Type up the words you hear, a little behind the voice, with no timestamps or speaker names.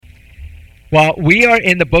Well, we are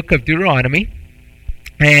in the book of Deuteronomy,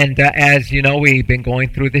 and as you know, we've been going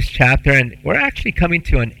through this chapter, and we're actually coming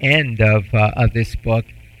to an end of this book.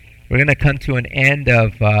 We're going to come to an end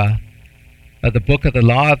of the book of the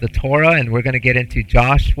law of the Torah, and we're going to get into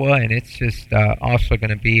Joshua, and it's just also going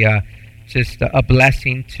to be just a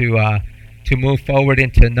blessing to move forward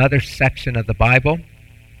into another section of the Bible.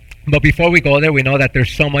 But before we go there, we know that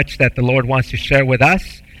there's so much that the Lord wants to share with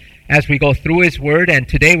us as we go through His Word, and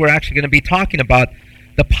today we're actually going to be talking about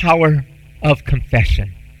the power of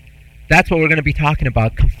confession. That's what we're going to be talking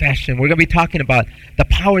about, confession. We're going to be talking about the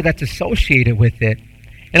power that's associated with it.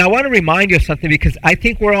 And I want to remind you of something, because I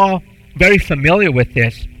think we're all very familiar with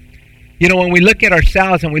this. You know, when we look at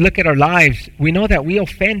ourselves and we look at our lives, we know that we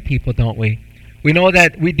offend people, don't we? We know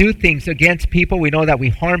that we do things against people. We know that we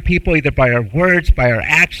harm people either by our words, by our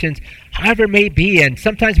actions, however it may be. And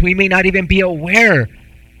sometimes we may not even be aware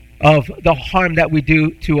of the harm that we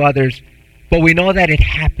do to others, but we know that it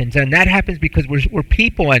happens, and that happens because we're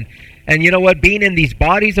people, and you know what, being in these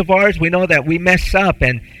bodies of ours, we know that we mess up,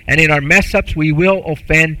 and in our mess ups we will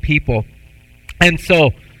offend people. And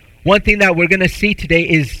so one thing that we're going to see today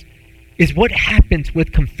is what happens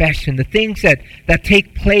with confession, the things that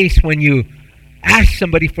take place when you ask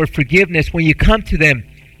somebody for forgiveness, when you come to them,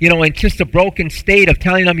 you know, in just a broken state of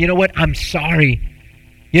telling them, you know what, I'm sorry.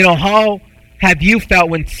 You know, how have you felt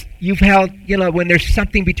when you've held, you know, when there's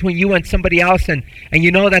something between you and somebody else, and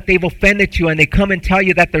you know that they've offended you, and they come and tell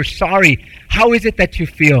you that they're sorry? How is it that you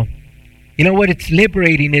feel? You know what? It's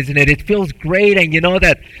liberating, isn't it? It feels great, and you know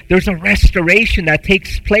that there's a restoration that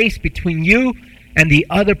takes place between you and the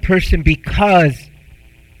other person because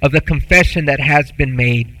of the confession that has been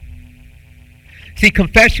made. See,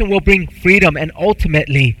 confession will bring freedom, and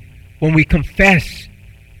ultimately, when we confess,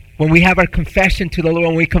 when we have our confession to the Lord,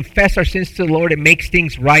 when we confess our sins to the Lord, it makes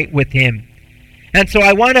things right with Him. And so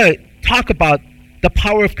I want to talk about the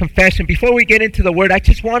power of confession. Before we get into the Word, I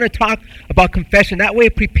just want to talk about confession. That way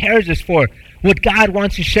it prepares us for what God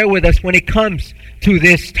wants to share with us when it comes to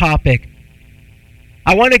this topic.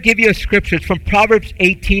 I want to give you a scripture. It's from Proverbs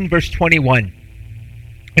 18, verse 21.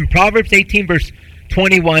 In Proverbs 18, verse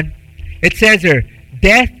 21, it says there,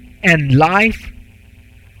 death and life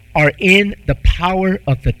are in the power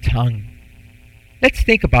of the tongue. Let's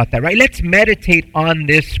think about that, right? Let's meditate on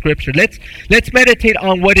this scripture. Let's meditate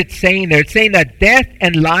on what it's saying there. It's saying that death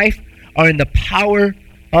and life are in the power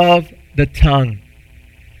of the tongue.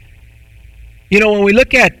 You know, when we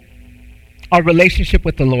look at our relationship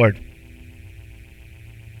with the Lord,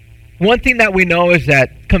 one thing that we know is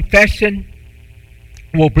that confession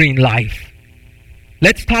will bring life.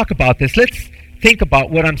 Let's talk about this. Let's think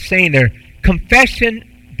about what I'm saying there. Confession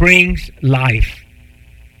brings life.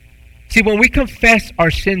 See, when we confess our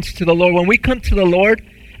sins to the Lord, when we come to the Lord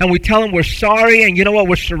and we tell Him we're sorry, and you know what,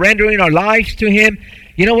 we're surrendering our lives to Him,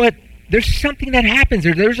 you know what, there's something that happens.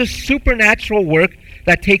 There's a supernatural work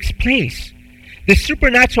that takes place. The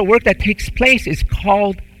supernatural work that takes place is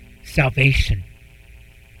called salvation.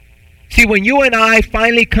 See, when you and I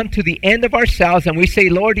finally come to the end of ourselves and we say,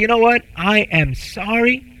 Lord, you know what, I am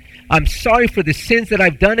sorry. I'm sorry for the sins that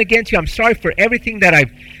I've done against you. I'm sorry for everything that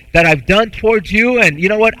I've done towards you. And you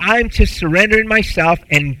know what? I'm just surrendering myself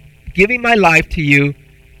and giving my life to you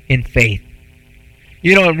in faith.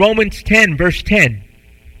 You know, in Romans 10, verse 10,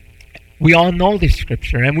 we all know this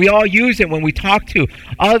scripture, and we all use it when we talk to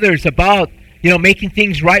others about, you know, making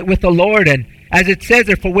things right with the Lord. And as it says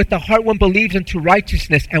there, for with the heart one believes unto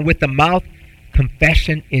righteousness, and with the mouth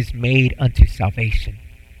confession is made unto salvation.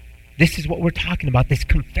 This is what we're talking about, this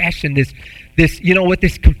confession, this you know what,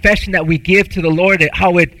 this confession that we give to the Lord,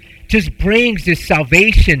 how it just brings this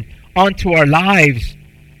salvation onto our lives.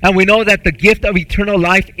 And we know that the gift of eternal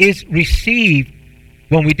life is received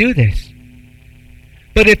when we do this.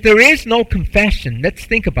 But if there is no confession, let's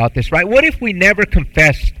think about this, right? What if we never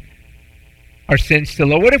confessed our sins to the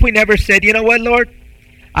Lord? What if we never said, you know what, Lord,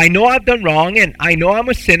 I know I've done wrong, and I know I'm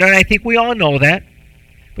a sinner, and I think we all know that.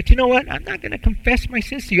 But you know what? I'm not going to confess my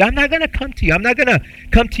sins to you. I'm not going to come to you. I'm not going to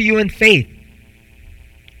come to you in faith.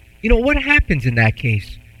 You know, what happens in that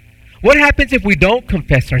case? What happens if we don't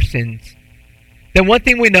confess our sins? Then one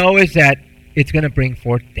thing we know is that it's going to bring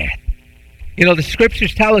forth death. You know, the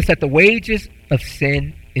scriptures tell us that the wages of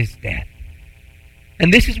sin is death.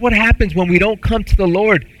 And this is what happens when we don't come to the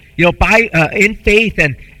Lord, you know, by in faith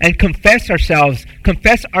and confess ourselves,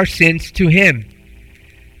 confess our sins to Him.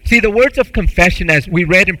 See, the words of confession, as we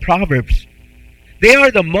read in Proverbs, they are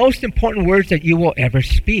the most important words that you will ever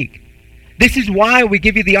speak. This is why we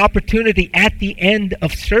give you the opportunity at the end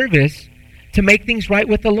of service to make things right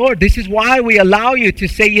with the Lord. This is why we allow you to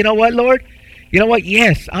say, you know what, Lord? You know what?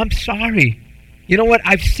 Yes, I'm sorry. you know what,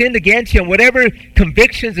 I've sinned against you, and whatever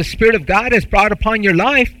convictions the Spirit of God has brought upon your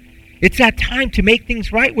life, it's that time to make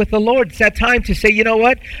things right with the Lord. It's that time to say, you know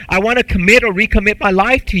what, I want to commit or recommit my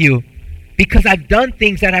life to you because I've done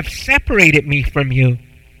things that have separated me from you.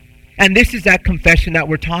 And this is that confession that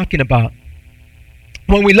we're talking about.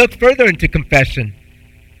 When we look further into confession,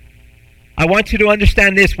 I want you to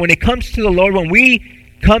understand this. When it comes to the Lord, when we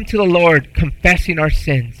come to the Lord confessing our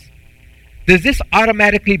sins, does this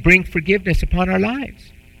automatically bring forgiveness upon our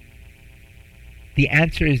lives? The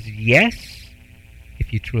answer is yes,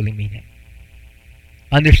 if you truly mean it.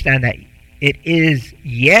 Understand that it is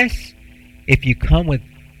yes if you come with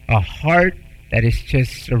a heart that is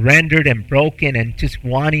just surrendered and broken and just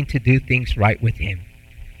wanting to do things right with Him.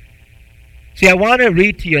 See, I want to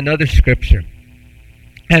read to you another scripture.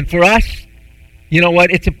 And for us, you know what,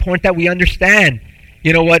 it's important that we understand,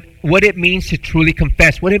 you know what it means to truly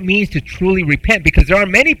confess, what it means to truly repent. Because there are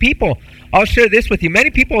many people, I'll share this with you, many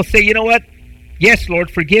people will say, you know what, yes, Lord,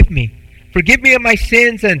 forgive me. Forgive me of my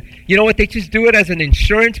sins. And you know what, they just do it as an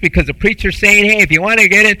insurance because the preacher's saying, hey, if you want to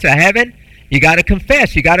get into heaven, you got to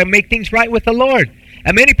confess. You got to make things right with the Lord.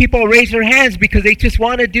 And many people raise their hands because they just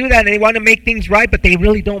want to do that and they want to make things right, but they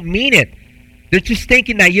really don't mean it. They're just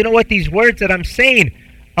thinking that, you know what, these words that I'm saying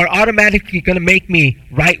are automatically going to make me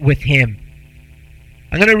right with Him.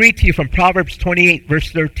 I'm going to read to you from Proverbs 28,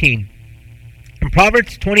 verse 13. In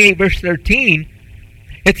Proverbs 28, verse 13,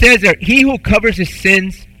 it says that he who covers his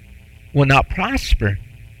sins will not prosper.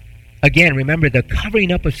 Again, remember the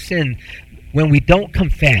covering up of sin when we don't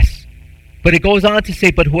confess. But it goes on to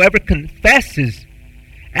say, but whoever confesses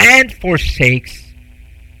and forsakes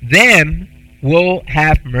them will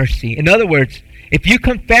have mercy. In other words, if you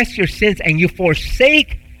confess your sins and you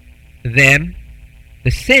forsake them, the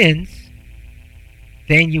sins,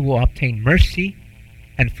 then you will obtain mercy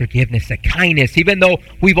and forgiveness, and kindness. Even though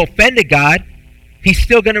we've offended God, He's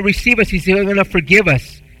still going to receive us. He's still going to forgive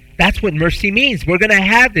us. That's what mercy means. We're going to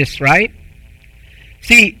have this, right?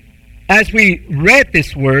 See, as we read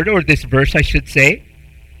this word, or this verse, I should say,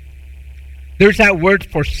 there's that word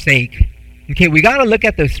forsake. Okay, we got to look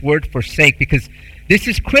at this word forsake because this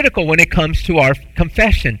is critical when it comes to our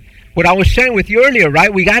confession. What I was sharing with you earlier,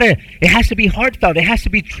 right? It has to be heartfelt. It has to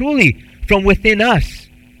be truly from within us.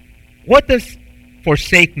 What does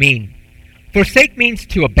forsake mean? Forsake means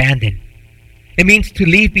to abandon. It means to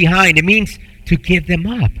leave behind. It means to give them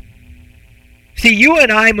up. See, you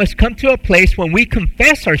and I must come to a place when we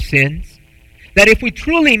confess our sins, that if we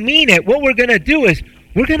truly mean it, what we're going to do is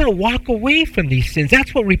we're going to walk away from these sins.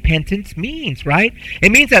 That's what repentance means, right?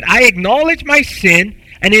 It means that I acknowledge my sin,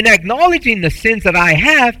 and in acknowledging the sins that I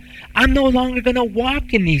have, I'm no longer going to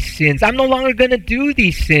walk in these sins. I'm no longer going to do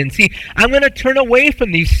these sins. See, I'm going to turn away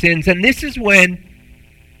from these sins, and this is when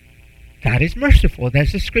God is merciful.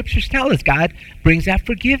 As the scriptures tell us, God brings that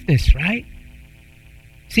forgiveness, right?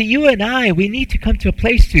 See, you and I, we need to come to a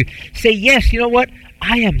place to say, yes, you know what?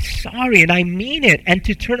 I am sorry, and I mean it, and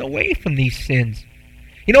to turn away from these sins.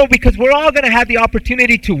 You know, because we're all going to have the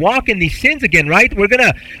opportunity to walk in these sins again, right? We're going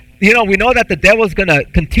to, you know, we know that the devil's going to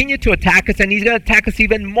continue to attack us, and he's going to attack us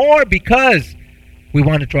even more because we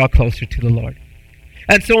want to draw closer to the Lord.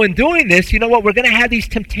 And so in doing this, you know what? We're going to have these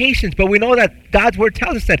temptations, but we know that God's word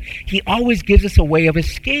tells us that He always gives us a way of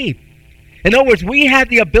escape. In other words, we have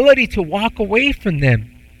the ability to walk away from them.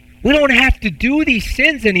 We don't have to do these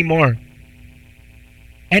sins anymore.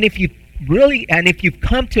 And if you've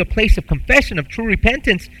come to a place of confession, of true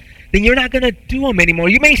repentance, then you're not going to do them anymore.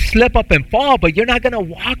 You may slip up and fall, but you're not going to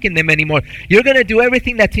walk in them anymore. You're going to do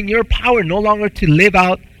everything that's in your power, no longer to live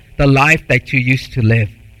out the life that you used to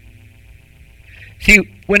live. See,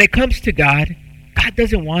 when it comes to God, God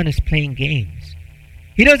doesn't want us playing games.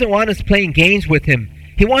 He doesn't want us playing games with Him.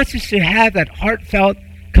 He wants us to have that heartfelt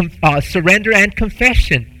surrender and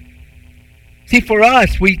confession. See, for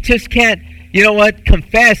us, we just can't, you know what,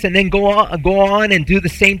 confess and then go on and do the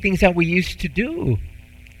same things that we used to do.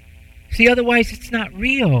 See, otherwise it's not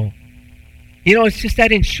real. You know, it's just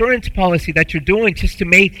that insurance policy that you're doing just to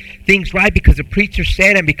make things right because the preacher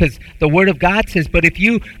said and because the Word of God says. But if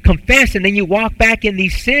you confess and then you walk back in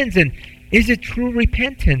these sins, and is it true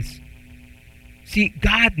repentance? See,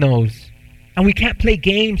 God knows. And we can't play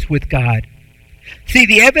games with God. See,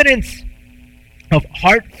 the evidence of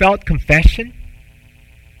heartfelt confession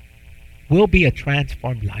will be a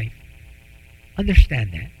transformed life.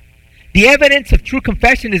 Understand that. The evidence of true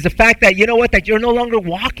confession is the fact that, you know what, that you're no longer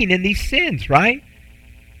walking in these sins, right?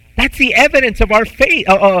 That's the evidence of our faith,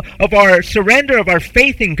 of our surrender, of our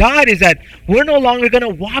faith in God, is that we're no longer going to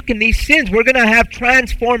walk in these sins. We're going to have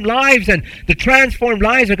transformed lives, and the transformed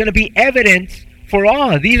lives are going to be evidence for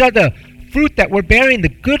all. These are the fruit that we're bearing, the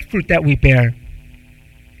good fruit that we bear.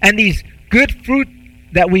 And these good fruit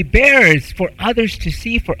that we bear is for others to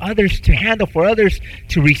see, for others to handle, for others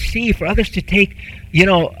to receive, for others to take,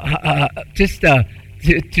 to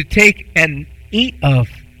take and eat of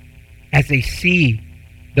as they see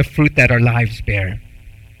the fruit that our lives bear.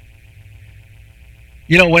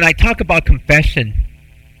 When I talk about confession,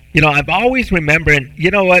 I've always remembered,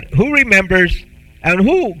 who remembers and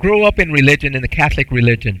who grew up in religion, in the Catholic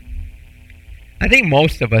religion? I think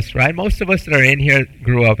most of us, right? Most of us that are in here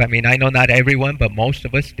grew up. I mean, I know not everyone, but most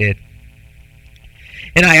of us did.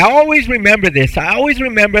 And I always remember this. I always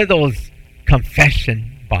remember those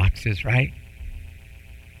confession boxes, right?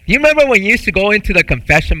 Do you remember when you used to go into the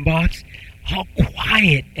confession box? How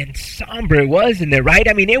quiet and somber it was in there, right?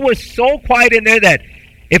 I mean, it was so quiet in there that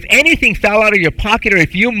if anything fell out of your pocket or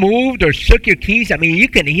if you moved or shook your keys, I mean, you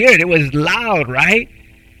can hear it. It was loud, right?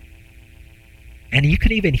 And you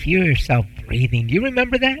could even hear yourself breathing. Do you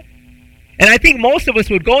remember that? And I think most of us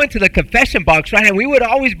would go into the confession box, right? And we would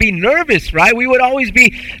always be nervous, right? We would always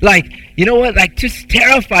be like, like just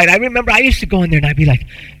terrified. I remember I used to go in there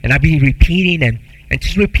and I'd be repeating and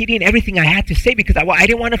just repeating everything I had to say because I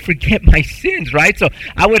didn't want to forget my sins, right? So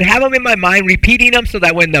I would have them in my mind, repeating them so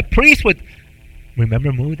that when the priest would,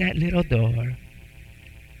 remember, move that little door,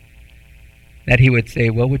 that he would say,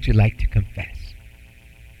 what would you like to confess?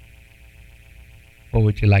 What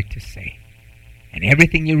would you like to say? And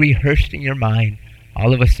everything you rehearsed in your mind,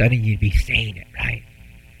 all of a sudden you'd be saying it, right?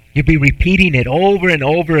 You'd be repeating it over and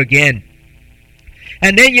over again.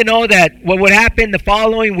 And then you know that what would happen the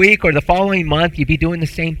following week or the following month, you'd be doing the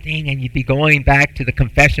same thing and you'd be going back to the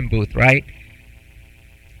confession booth, right?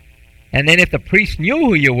 And then if the priest knew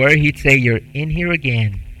who you were, he'd say, you're in here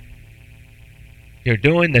again. You're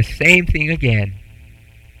doing the same thing again.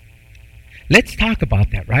 Let's talk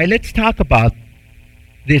about that, right? Let's talk about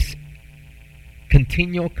this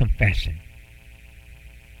continual confession.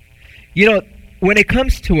 When it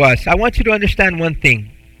comes to us, I want you to understand one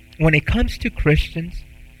thing. When it comes to Christians,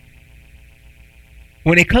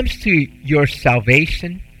 when it comes to your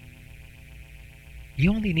salvation,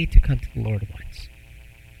 you only need to come to the Lord once.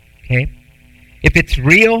 Okay? If it's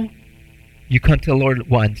real, you come to the Lord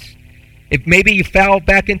once. If maybe you fell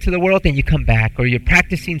back into the world, then you come back. Or you're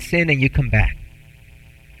practicing sin and you come back.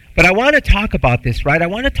 But I want to talk about this, right? I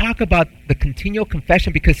want to talk about the continual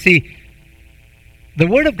confession because, see, the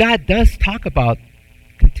Word of God does talk about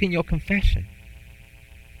continual confession.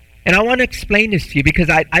 And I want to explain this to you because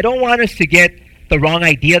I don't want us to get the wrong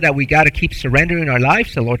idea that we got to keep surrendering our lives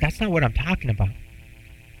to the Lord. That's not what I'm talking about.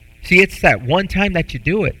 See, it's that one time that you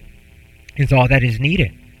do it is all that is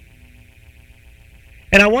needed.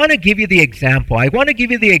 And I want to give you the example. I want to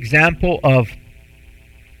give you the example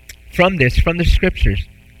from the Scriptures.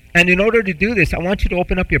 And in order to do this, I want you to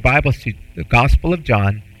open up your Bibles to the Gospel of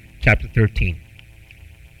John, chapter 13.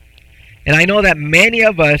 And I know that many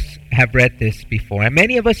of us have read this before, and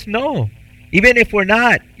many of us know. Even if we're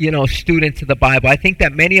not, students of the Bible, I think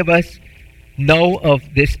that many of us know of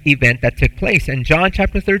this event that took place. In John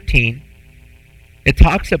chapter 13, it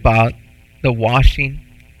talks about the washing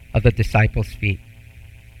of the disciples' feet.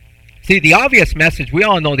 See, the obvious message, we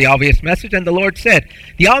all know the obvious message, and the Lord said,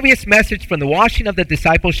 the obvious message from the washing of the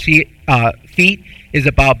disciples' feet is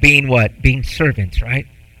about being what? Being servants, right?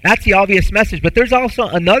 That's the obvious message, but there's also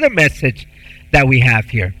another message that we have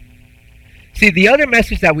here. See, the other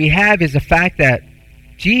message that we have is the fact that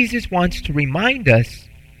Jesus wants to remind us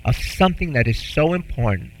of something that is so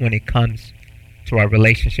important when it comes to our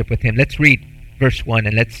relationship with Him. Let's read verse 1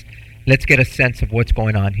 and let's get a sense of what's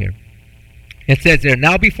going on here. It says there,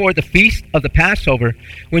 now before the feast of the Passover,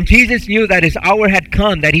 when Jesus knew that His hour had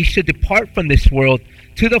come, that He should depart from this world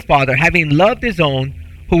to the Father, having loved His own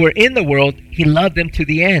who were in the world, He loved them to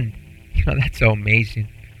the end. That's so amazing.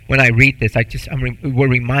 When I read this, we're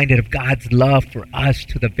reminded of God's love for us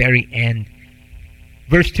to the very end.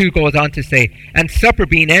 Verse 2 goes on to say, and supper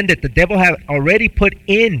being ended, the devil had already put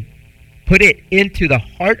it into the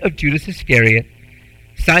heart of Judas Iscariot,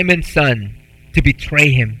 Simon's son, to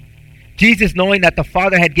betray Him. Jesus, knowing that the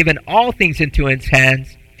Father had given all things into His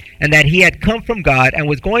hands, and that He had come from God and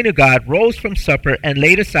was going to God, rose from supper and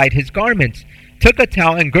laid aside His garments, took a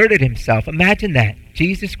towel and girded Himself. Imagine that.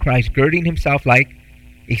 Jesus Christ girding Himself like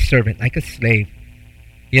a servant, like a slave.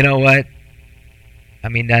 You know what?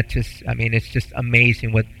 It's just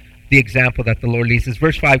amazing what the example that the Lord leaves us.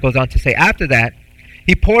 Verse 5 goes on to say, after that,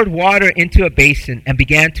 He poured water into a basin and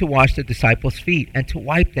began to wash the disciples' feet and to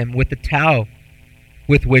wipe them with the towel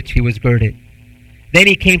with which He was girded. Then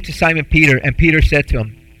He came to Simon Peter, and Peter said to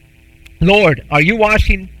Him, Lord, are you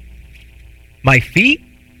washing my feet?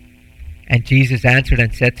 And Jesus answered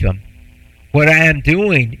and said to him, what I am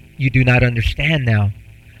doing you do not understand now,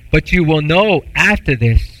 but you will know after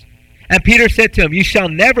this. And Peter said to him, you shall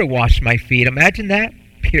never wash my feet. Imagine that.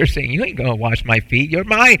 Peter saying, you ain't going to wash my feet. You're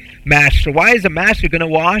my master. Why is a master going to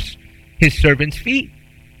wash his servant's feet?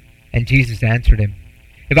 And Jesus answered him,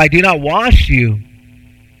 if I do not wash you,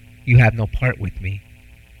 you have no part with me.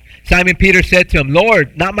 Simon Peter said to him,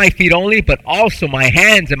 Lord, not my feet only, but also my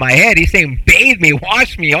hands and my head. He's saying, bathe me,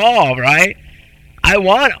 wash me all, right? I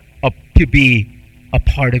want to be a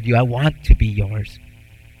part of you. I want to be yours.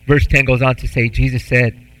 Verse 10 goes on to say, Jesus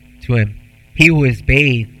said to him, he who is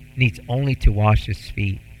bathed needs only to wash his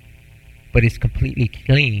feet, but is completely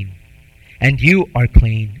clean. And you are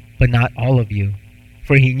clean, but not all of you.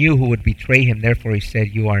 For he knew who would betray him. Therefore he said,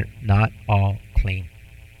 you are not all clean.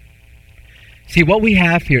 See, what we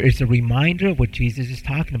have here is a reminder of what Jesus is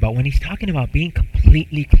talking about. When he's talking about being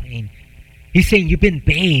completely clean, he's saying you've been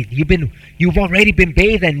bathed. You've already been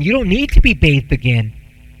bathed, and you don't need to be bathed again.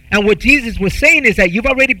 And what Jesus was saying is that you've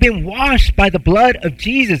already been washed by the blood of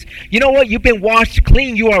Jesus. You know what? You've been washed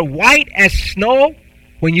clean. You are white as snow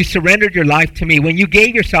when you surrendered your life to me, when you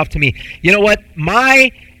gave yourself to me. You know what?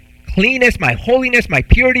 My cleanness, my holiness, my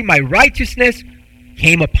purity, my righteousness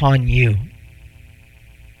came upon you.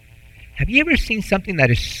 Have you ever seen something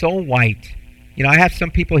that is so white? You know, I have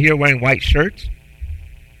some people here wearing white shirts.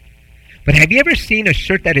 But have you ever seen a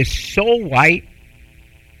shirt that is so white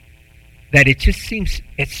that it just seems,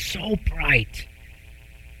 it's so bright?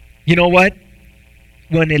 You know what?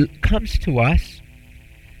 When it comes to us,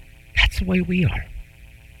 that's the way we are.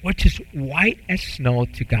 We're just white as snow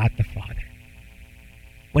to God the Father.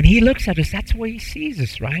 When he looks at us, that's the way he sees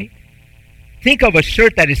us, right? Think of a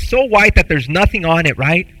shirt that is so white that there's nothing on it,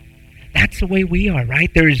 right? That's the way we are,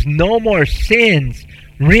 right? There is no more sins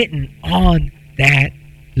written on that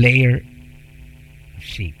layer of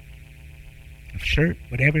sheet, of shirt,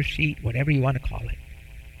 whatever sheet, whatever you want to call it.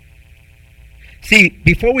 See,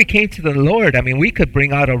 before we came to the Lord, I mean, we could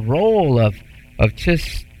bring out a roll of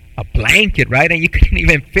just a blanket, right? And you couldn't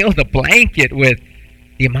even fill the blanket with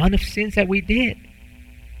the amount of sins that we did.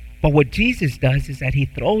 But what Jesus does is that he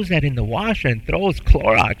throws that in the washer and throws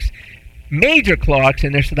Clorox, major Clorox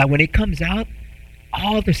in there, so that when it comes out,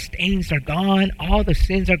 all the stains are gone, all the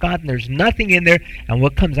sins are gone, and there's nothing in there, and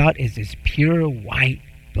what comes out is this pure white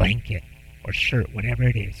blanket or shirt, whatever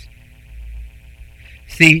it is.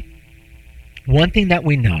 See, one thing that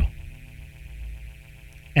we know,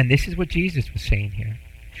 and this is what Jesus was saying here,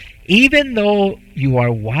 even though you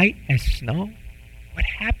are white as snow, what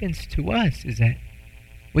happens to us is that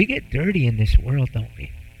we get dirty in this world, don't we?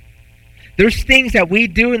 There's things that we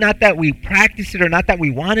do, not that we practice it or not that we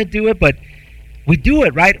want to do it, but we do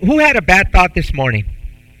it, right? Who had a bad thought this morning?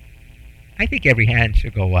 I think every hand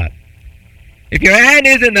should go up. If your hand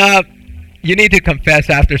isn't up, you need to confess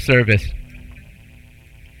after service.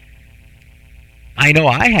 I know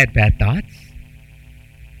I had bad thoughts.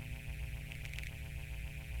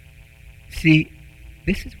 See,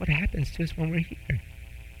 this is what happens to us when we're here.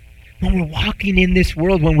 When we're walking in this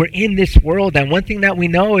world, when we're in this world, and one thing that we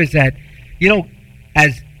know is that, you know,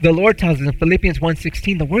 as the Lord tells us in Philippians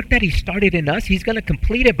 1:16, the work that he started in us, he's going to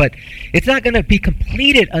complete it, but it's not going to be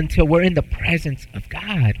completed until we're in the presence of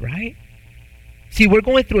God, right? See, we're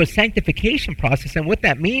going through a sanctification process, and what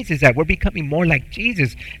that means is that we're becoming more like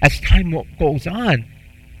Jesus as time goes on.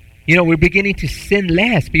 You know, we're beginning to sin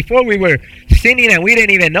less. Before we were sinning and we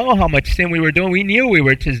didn't even know how much sin we were doing. We knew we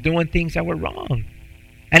were just doing things that were wrong.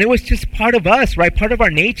 And it was just part of us, right? Part of our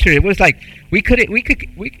nature. It was like we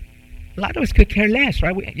a lot of us could care less,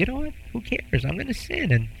 right? You know what? Who cares? I'm going to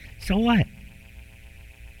sin, and so what?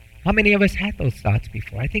 How many of us had those thoughts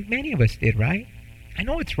before? I think many of us did, right? I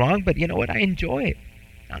know it's wrong, but you know what? I enjoy it.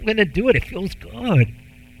 I'm going to do it. It feels good.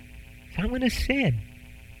 So I'm going to sin.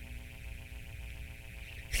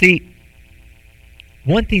 See,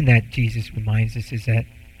 one thing that Jesus reminds us is that,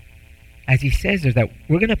 as he says, is that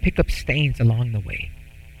we're going to pick up stains along the way.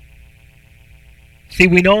 See,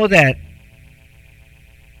 we know that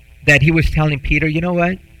he was telling Peter, you know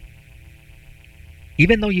what?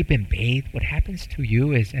 Even though you've been bathed, what happens to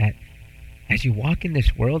you is that as you walk in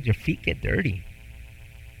this world, your feet get dirty.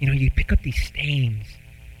 You know, you pick up these stains.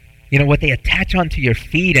 You know what? They attach onto your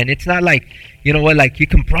feet, and it's not like, you know what, like you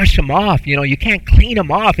can brush them off. You know, you can't clean them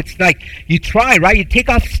off. It's like you try, right? You take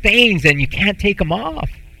off stains, and you can't take them off.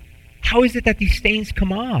 How is it that these stains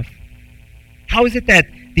come off? How is it that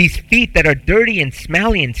these feet that are dirty and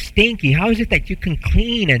smelly and stinky, how is it that you can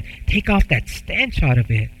clean and take off that stench out of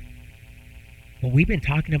it? What we've been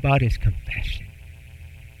talking about is confession.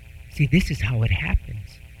 See, this is how it happens.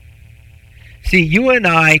 See, you and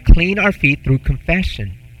I clean our feet through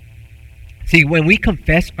confession. See, when we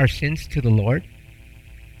confess our sins to the Lord,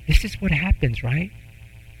 this is what happens, right?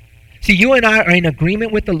 See, you and I are in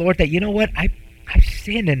agreement with the Lord that, you know what, I've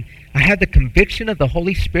sinned, and I have the conviction of the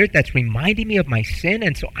Holy Spirit that's reminding me of my sin,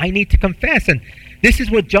 and so I need to confess. And this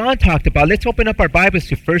is what John talked about. Let's open up our Bibles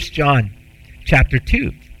to 1 John chapter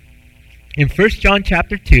 2. In 1 John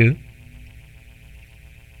chapter 2,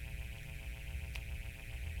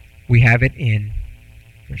 we have it in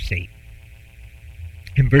verse 8.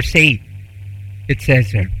 In verse 8, it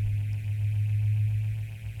says there,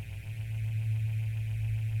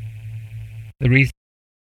 the reason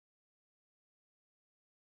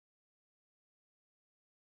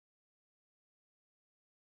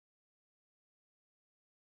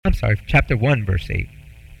chapter 1, verse 8.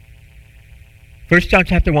 1 John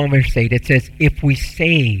chapter 1, verse 8, it says, if we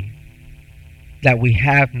say that we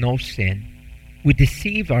have no sin, we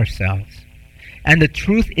deceive ourselves, and the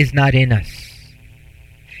truth is not in us.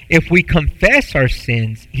 If we confess our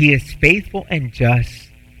sins, he is faithful and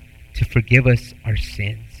just to forgive us our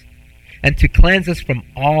sins and to cleanse us from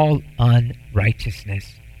all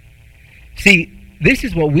unrighteousness. See, this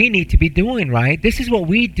is what we need to be doing, right? This is what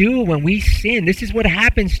we do when we sin. This is what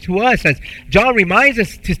happens to us. As John reminds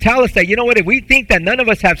us to tell us that, you know what, if we think that none of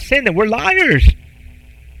us have sinned, then we're liars.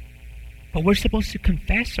 But we're supposed to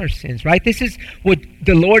confess our sins, right? This is what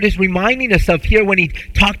the Lord is reminding us of here when he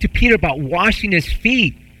talked to Peter about washing his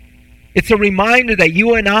feet. It's a reminder that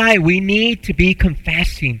you and I, we need to be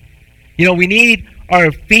confessing. You know, we need our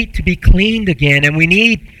feet to be cleaned again, and we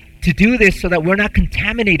need to do this so that we're not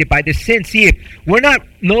contaminated by the sin. See, if we're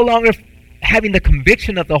no longer having the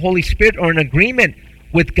conviction of the Holy Spirit or an agreement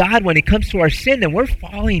with God when it comes to our sin, then we're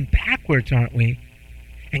falling backwards, aren't we?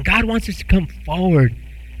 And God wants us to come forward.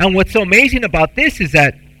 And what's so amazing about this is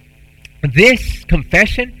that this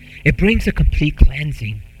confession, it brings a complete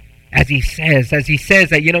cleansing. As he says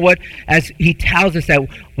that, you know what, as he tells us that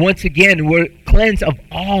once again, we're cleansed of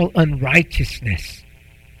all unrighteousness.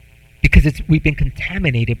 Because we've been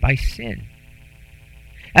contaminated by sin.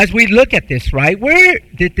 As we look at this, right, where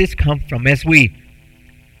did this come from? As we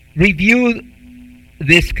review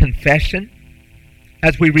this confession,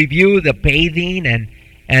 as we review the bathing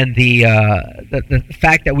and the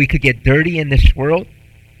fact that we could get dirty in this world,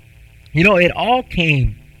 you know, it all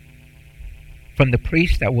came from the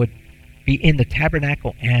priest that would be in the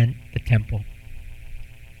tabernacle and the temple.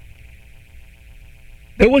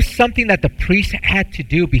 There was something that the priests had to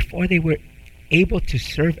do before they were able to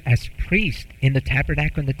serve as priests in the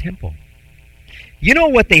tabernacle and the temple. You know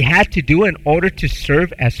what they had to do in order to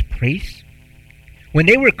serve as priests? When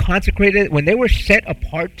they were consecrated, when they were set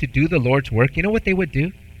apart to do the Lord's work, you know what they would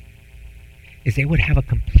do? Is they would have a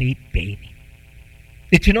complete bathing.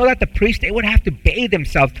 Did you know that the priests, they would have to bathe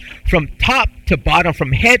themselves from top to bottom,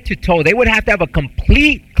 from head to toe? They would have to have a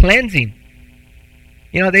complete cleansing.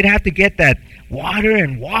 You know, they'd have to get that water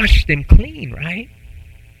and wash them clean, right?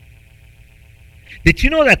 Did you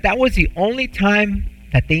know that that was the only time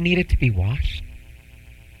that they needed to be washed?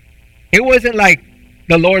 It wasn't like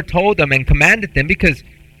the Lord told them and commanded them, because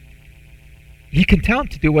he can tell them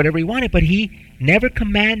to do whatever he wanted, but he never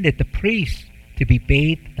commanded the priests to be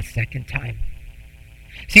bathed a second time.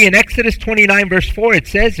 See, in Exodus 29, verse 4, it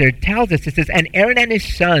says there, it tells us, it says, and Aaron and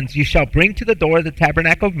his sons you shall bring to the door of the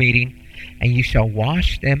tabernacle of meeting, and you shall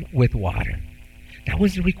wash them with water. That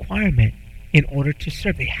was the requirement in order to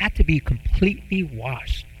serve. They had to be completely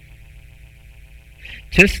washed.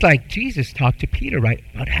 Just like Jesus talked to Peter, right,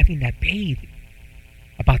 about having that bathe,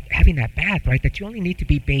 about having that bath, right, that you only need to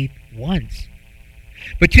be bathed once.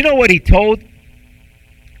 But you know what he told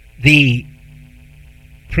the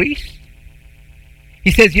priest?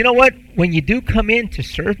 He says, you know what, when you do come in to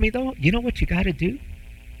serve me though, you know what you got to do?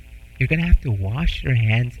 You're going to have to wash your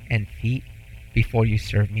hands and feet before you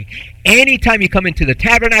serve me. Anytime you come into the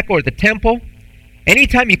tabernacle or the temple,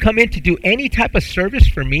 anytime you come in to do any type of service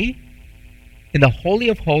for me, in the Holy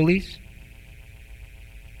of Holies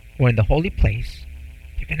or in the holy place,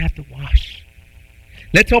 you're going to have to wash.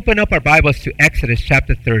 Let's open up our Bibles to Exodus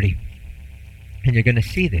chapter 30, and you're going to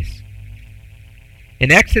see this.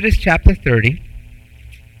 In Exodus chapter 30,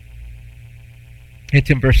 it's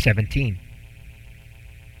in verse 17.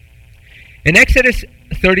 In Exodus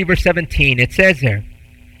 30, verse 17, it says there,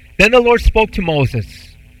 then the Lord spoke to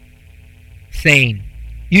Moses, saying,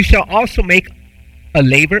 you shall also make a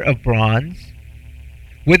laver of bronze,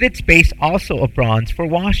 with its base also of bronze for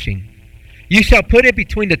washing. You shall put it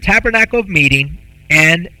between the tabernacle of meeting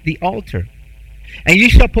and the altar, and you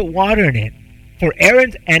shall put water in it. For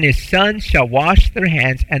Aaron and his sons shall wash their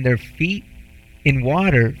hands and their feet in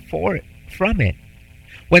water from it.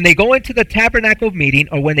 When they go into the tabernacle of meeting,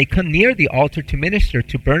 or when they come near the altar to minister,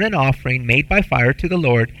 to burn an offering made by fire to the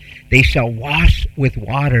Lord, they shall wash with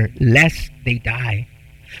water, lest they die.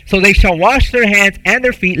 So they shall wash their hands and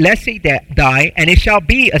their feet, lest they die, and it shall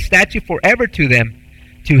be a statute forever to them,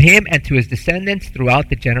 to him and to his descendants throughout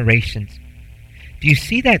the generations. Do you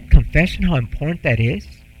see that confession, how important that is?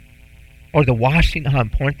 Or the washing, how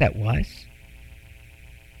important that was?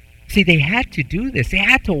 See, they had to do this. They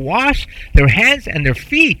had to wash their hands and their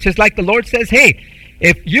feet, just like the Lord says, hey,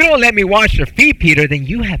 if you don't let me wash your feet, Peter, then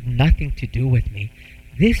you have nothing to do with me.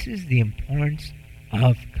 This is the importance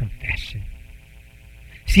of confession.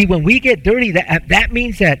 See, when we get dirty, that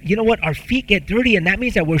means that, you know what, our feet get dirty, and that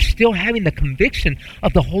means that we're still having the conviction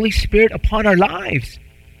of the Holy Spirit upon our lives.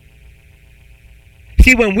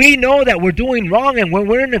 See, when we know that we're doing wrong and when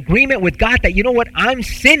we're in agreement with God that, you know what, I'm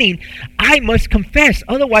sinning, I must confess.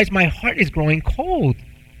 Otherwise, my heart is growing cold.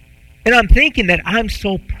 And I'm thinking that I'm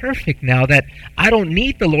so perfect now that I don't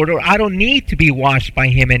need the Lord, or I don't need to be washed by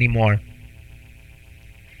him anymore.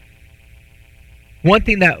 One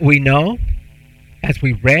thing that we know, as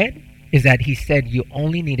we read, is that he said you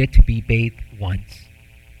only needed to be bathed once.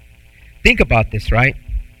 Think about this, right?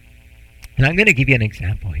 And I'm going to give you an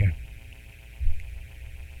example here.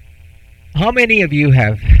 How many of you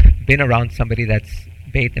have been around somebody that's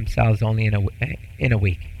bathed themselves only in a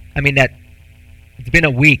week? I mean, that it's been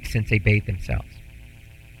a week since they bathed themselves.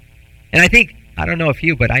 And I don't know if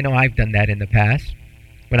you, but I know I've done that in the past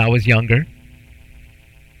when I was younger.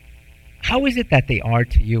 How is it that they are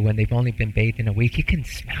to you when they've only been bathed in a week? You can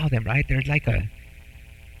smell them, right?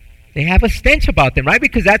 They have a stench about them, right?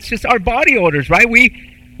 Because that's just our body odors, right?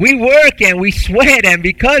 We work and we sweat, and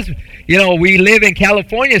because, you know, we live in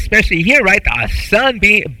California, especially here, right? The sun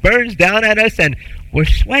burns down at us and we're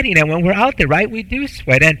sweating, and when we're out there, right, we do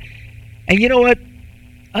sweat. And you know what?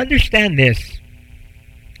 Understand this,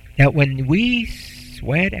 that when we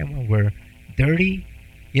sweat and when we're dirty,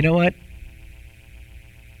 you know what?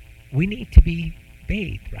 We need to be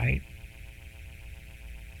bathed, right?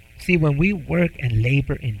 See, when we work and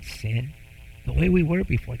labor in sin, the way we were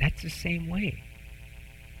before, that's the same way.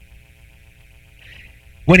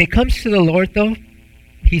 When it comes to the Lord, though,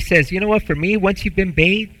 he says, you know what, for me, once you've been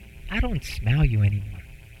bathed, I don't smell you anymore.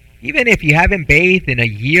 Even if you haven't bathed in a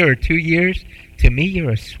year or 2 years, to me,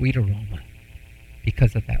 you're a sweet aroma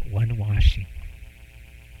because of that one washing,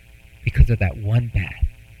 because of that one bath.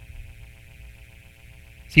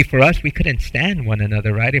 See, for us, we couldn't stand one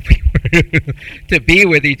another, right? If we were to be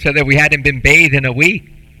with each other, we hadn't been bathed in a week.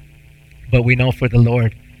 But we know for the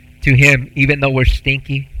Lord, to him, even though we're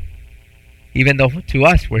stinky, even though to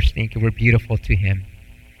us we're stinky, we're beautiful to him.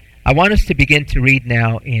 I want us to begin to read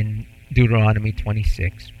now in Deuteronomy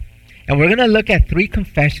 26. And we're going to look at 3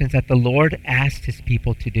 confessions that the Lord asked his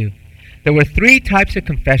people to do. There were 3 types of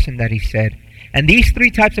confession that he said. And these 3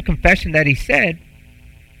 types of confession that he said,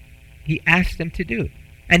 he asked them to do.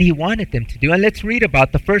 And he wanted them to do. And let's read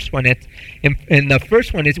about the first one. It's in the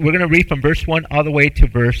first one is we're going to read from verse 1 all the way to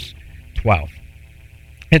verse 12.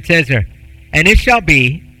 It says there, and it shall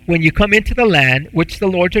be, when you come into the land which the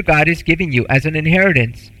Lord your God is giving you as an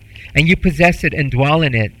inheritance, and you possess it and dwell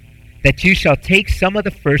in it, that you shall take some of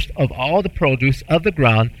the first of all the produce of the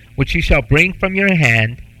ground, which you shall bring from your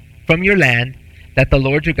land, that the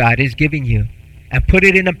Lord your God is giving you, and put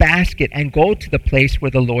it in a basket, and go to the place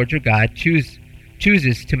where the Lord your God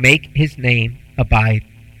chooses to make his name abide.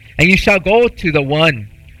 And you shall go to the one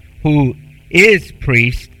who is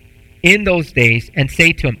priest in those days, and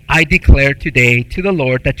say to him, I declare today to the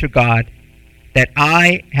Lord that your God, that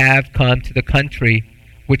I have come to the country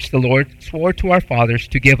which the Lord swore to our fathers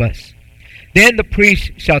to give us. Then the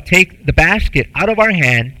priest shall take the basket out of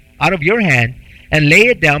your hand, and lay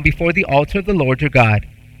it down before the altar of the Lord your God.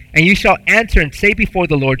 And you shall answer and say before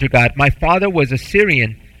the Lord your God, my father was a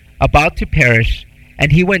Syrian, about to perish,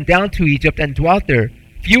 and he went down to Egypt and dwelt there,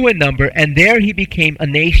 few in number, and there he became a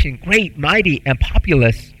nation, great, mighty, and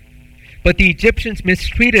populous. But the Egyptians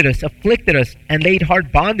mistreated us, afflicted us, and laid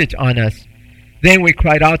hard bondage on us. Then we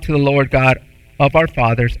cried out to the Lord God of our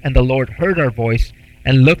fathers, and the Lord heard our voice,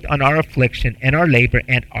 and looked on our affliction, and our labor,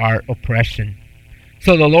 and our oppression.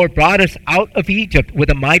 So the Lord brought us out of Egypt with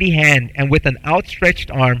a mighty hand, and with an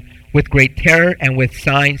outstretched arm, with great terror, and with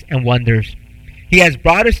signs and wonders. He has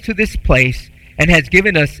brought us to this place, and has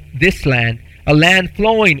given us this land, a land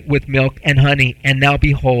flowing with milk and honey. And now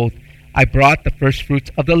behold, I brought the first fruits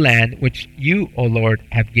of the land, which you, O Lord,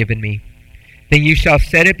 have given me. Then you shall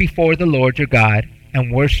set it before the Lord your God,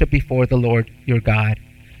 and worship before the Lord your God.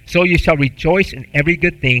 So you shall rejoice in every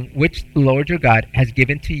good thing which the Lord your God has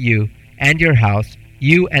given to you and your house,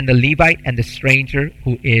 you and the Levite and the stranger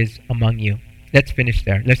who is among you. Let's finish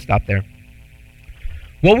there. Let's stop there.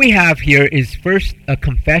 What we have here is first a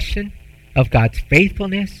confession of God's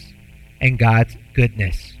faithfulness and God's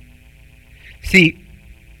goodness. See,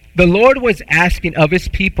 the Lord was asking of his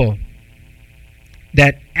people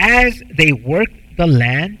that as they worked the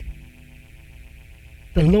land,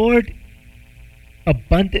 the Lord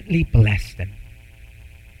abundantly blessed them.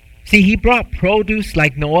 See, he brought produce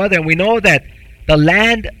like no other. And we know that the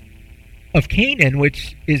land of Canaan,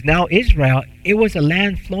 which is now Israel, it was a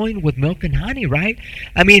land flowing with milk and honey, right?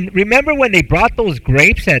 I mean, remember when they brought those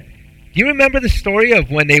grapes do you remember the story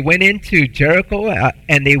of when they went into Jericho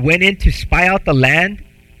and they went in to spy out the land?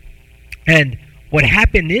 And what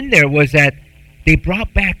happened in there was that they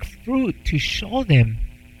brought back fruit to show them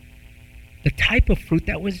the type of fruit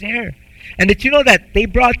that was there. And did you know that they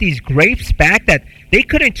brought these grapes back that they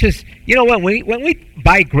couldn't just, when we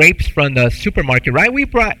buy grapes from the supermarket, right? We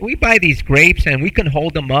buy these grapes and we can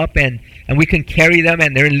hold them up and we can carry them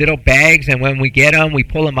and they're in little bags, and when we get them, we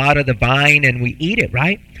pull them out of the vine and we eat it,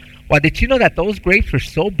 right? Well, did you know that those grapes were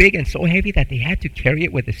so big and so heavy that they had to carry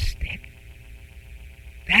it with a stick?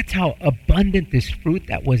 That's how abundant this fruit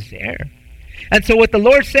that was there. And so what the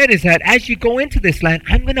Lord said is that as you go into this land,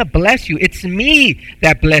 I'm going to bless you. It's me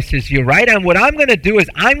that blesses you, right? And what I'm going to do is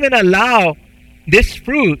I'm going to allow this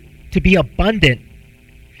fruit to be abundant.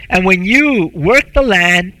 And when you work the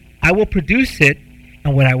land, I will produce it.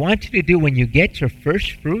 And what I want you to do when you get your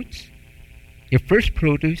first fruits, your first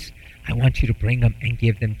produce, I want you to bring them and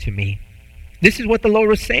give them to me. This is what the Lord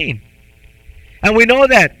was saying. And we know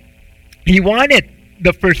that he wanted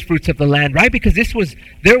the first fruits of the land, right? Because this was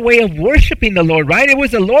their way of worshiping the Lord, right? It was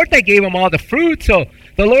the Lord that gave them all the fruit. So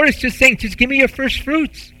the Lord is just saying, just give me your first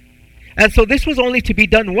fruits. And so this was only to be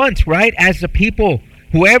done once, right? As the people,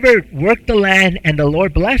 whoever worked the land and the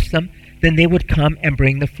Lord blessed them, then they would come and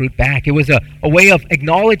bring the fruit back. It was a way of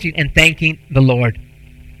acknowledging and thanking the Lord.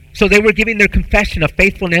 So they were giving their confession of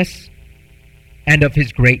faithfulness and of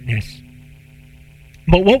his greatness.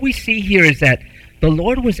 But what we see here is that the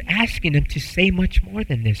Lord was asking them to say much more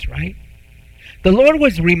than this, right? The Lord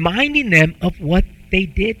was reminding them of what they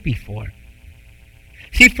did before.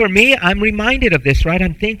 See, for me, I'm reminded of this, right?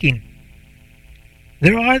 I'm thinking,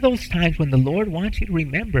 there are those times when the Lord wants you to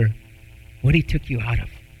remember what he took you out of.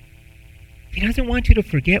 He doesn't want you to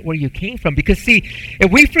forget where you came from. Because, see,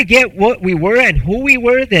 if we forget what we were and who we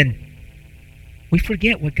were, then we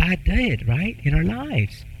forget what God did, right, in our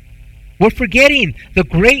lives. We're forgetting the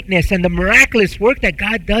greatness and the miraculous work that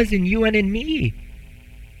God does in you and in me.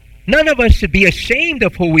 None of us should be ashamed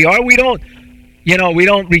of who we are. We don't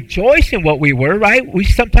rejoice in what we were, right? We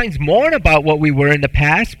sometimes mourn about what we were in the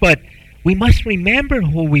past, but we must remember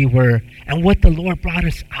who we were and what the Lord brought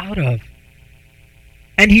us out of.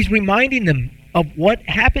 And he's reminding them of what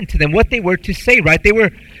happened to them, what they were to say, right? They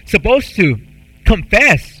were supposed to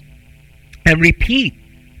confess and repeat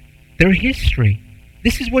their history.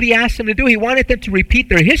 This is what he asked them to do. He wanted them to repeat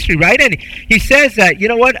their history, right? And he says that, you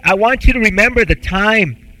know what? I want you to remember the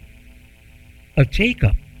time of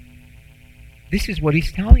Jacob. This is what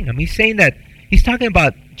he's telling them. He's saying that, he's talking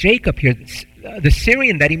about Jacob here. The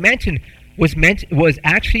Syrian that he mentioned was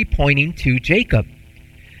actually pointing to Jacob.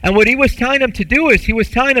 And what he was telling them to do is he was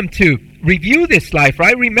telling them to review this life,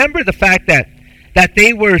 right? Remember the fact that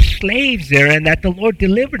they were slaves there and that the Lord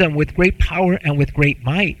delivered them with great power and with great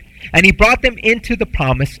might. And he brought them into the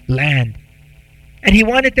promised land. And he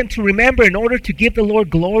wanted them to remember in order to give the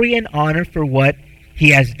Lord glory and honor for what he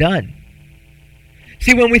has done.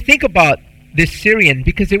 See, when we think about this Syrian,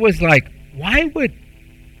 because it was like, why would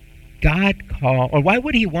God call, or why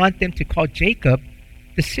would he want them to call Jacob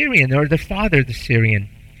the Syrian, or the father the Syrian?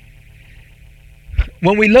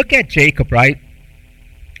 When we look at Jacob, right?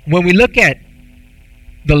 When we look at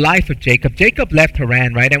the life of Jacob, Jacob left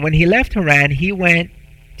Haran, right? And when he left Haran, he went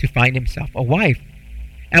to find himself a wife.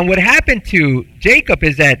 And what happened to Jacob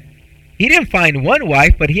is that he didn't find one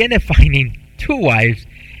wife, but he ended up finding two wives.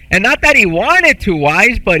 And not that he wanted two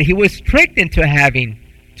wives, but he was tricked into having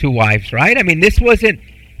two wives, right? I mean, this wasn't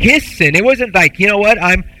his sin. It wasn't like, you know what,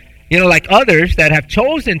 I'm, like others that have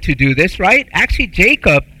chosen to do this, right? Actually,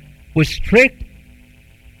 Jacob was tricked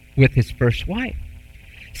with his first wife.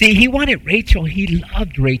 See, he wanted Rachel. He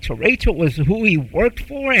loved Rachel. Rachel was who he worked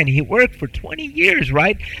for, and he worked for 20 years,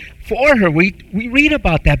 right, for her. We read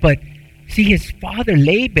about that. But see, his father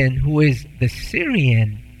Laban, who is the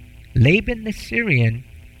Syrian,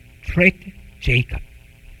 tricked Jacob.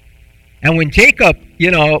 And when Jacob,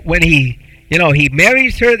 when he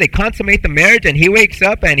marries her, they consummate the marriage, and he wakes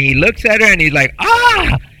up and he looks at her and he's like,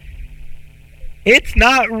 it's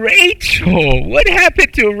not Rachel. What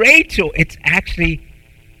happened to Rachel? It's actually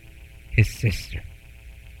his sister.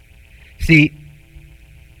 See,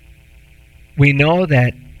 we know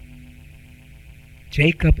that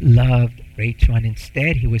Jacob loved Rachel, and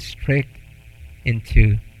instead he was tricked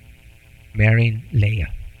into marrying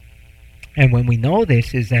Leah. And when we know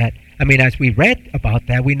this is that, as we read about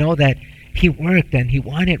that, we know that he worked and he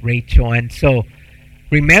wanted Rachel. And so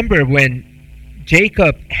remember when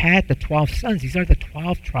Jacob had the 12 sons, these are the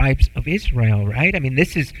 12 tribes of Israel, right?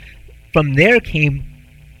 This is, from there came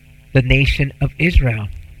the nation of Israel.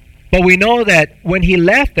 But we know that when he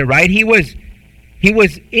left there, right, he was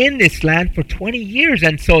in this land for 20 years.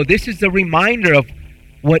 And so this is a reminder of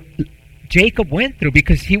what Jacob went through,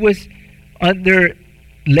 because he was under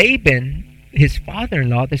Laban, his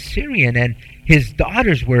father-in-law, the Syrian, and his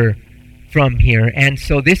daughters were from here. And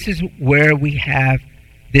so this is where we have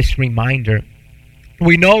this reminder.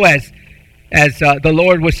 We know as the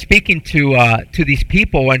Lord was speaking to these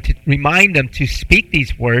people and to remind them to speak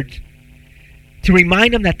these words, to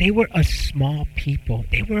remind them that they were a small people.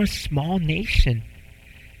 They were a small nation.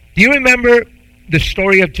 Do you remember the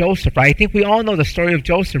story of Joseph, right? I think we all know the story of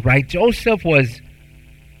Joseph, right? Joseph was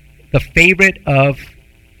the favorite of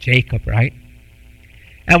Jacob, right?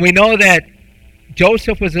 And we know that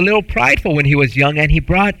Joseph was a little prideful when he was young, and he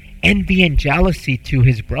brought envy and jealousy to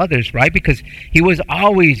his brothers, right? Because he was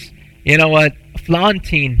always,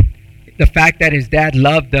 flaunting the fact that his dad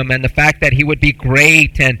loved them and the fact that he would be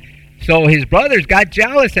great. And so his brothers got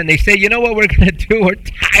jealous, and they said, you know what we're going to do? We're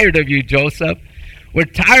tired of you, Joseph. We're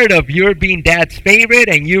tired of your being dad's favorite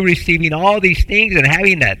and you receiving all these things and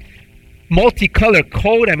having that multicolored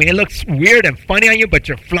coat. It looks weird and funny on you, but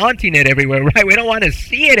you're flaunting it everywhere, right? We don't want to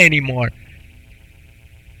see it anymore.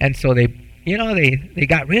 And so they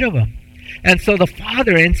got rid of him. And so the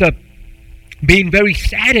father ends up being very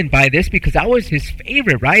saddened by this, because that was his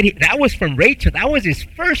favorite, right? That was from Rachel. That was his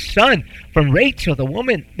first son from Rachel, the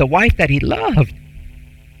woman, the wife that he loved.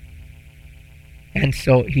 And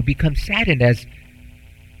so he becomes saddened as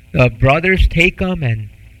the brothers take him and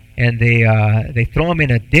they throw him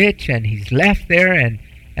in a ditch, and he's left there. And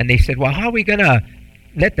they said, well, how are we going to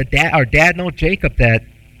let our dad know, Jacob,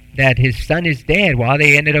 that his son is dead? Well,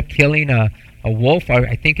 they ended up killing a wolf,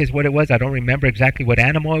 I think is what it was. I don't remember exactly what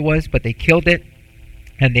animal it was, but they killed it.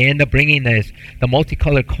 And they end up bringing the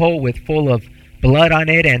multicolored coat full of blood on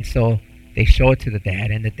it. And so they show it to the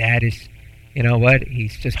dad. And the dad is,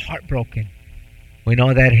 he's just heartbroken. We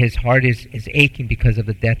know that his heart is aching because of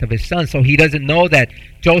the death of his son. So he doesn't know that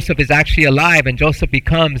Joseph is actually alive, and Joseph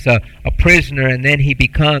becomes a prisoner, and then he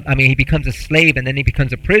becomes a slave, and then he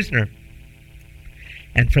becomes a prisoner.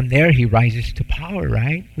 And from there he rises to power,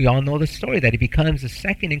 right? We all know the story that he becomes the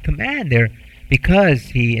second in command there, because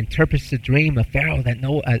he interprets the dream of Pharaoh that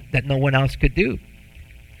no one else could do.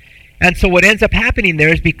 And so what ends up happening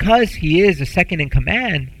there is, because he is the second in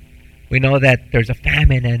command, we know that there's a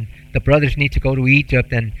famine, and the brothers need to go to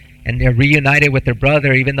Egypt, and they're reunited with their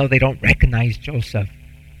brother, even though they don't recognize Joseph.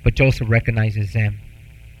 But Joseph recognizes them.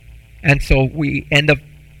 And so they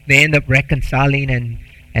end up reconciling,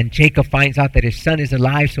 and Jacob finds out that his son is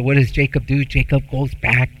alive. So what does Jacob do? Jacob goes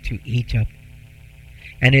back to Egypt.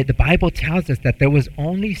 And the Bible tells us that there was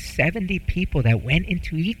only 70 people that went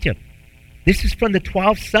into Egypt. This is from the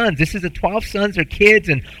 12 sons. This is the 12 sons or kids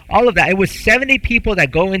and all of that. It was 70 people that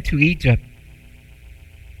go into Egypt.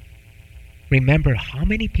 Remember how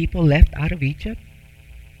many people left out of Egypt?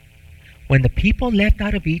 When the people left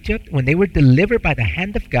out of Egypt, when they were delivered by the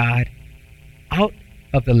hand of God out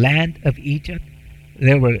of the land of Egypt,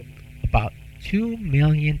 there were about 2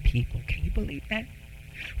 million people. Can you believe that?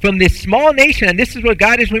 From this small nation, and this is what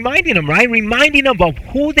God is reminding them, right? Reminding them of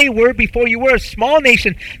who they were before. You were a small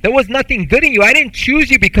nation. There was nothing good in you. I didn't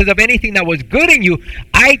choose you because of anything that was good in you.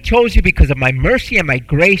 I chose you because of my mercy and my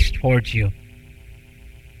grace towards you.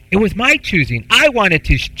 It was my choosing. I wanted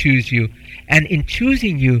to choose you. And in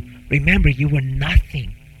choosing you, remember, you were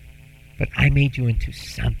nothing. But I made you into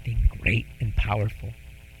something great and powerful.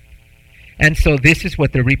 And so this is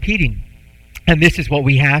what they're repeating. And this is what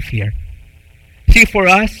we have here. See, for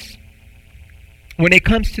us, when it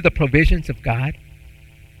comes to the provisions of God,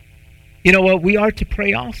 you know what? We are to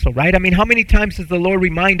pray also, right? How many times does the Lord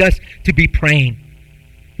remind us to be praying?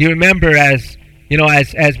 You remember, as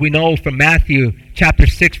we know from Matthew chapter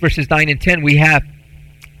 6, verses 9 and 10, we have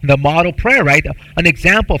the model prayer, right? An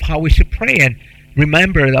example of how we should pray. And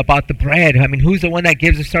remember about the bread. Who's the one that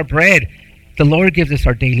gives us our bread? The Lord gives us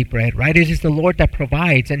our daily bread, right? It is the Lord that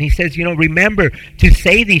provides. And he says, remember to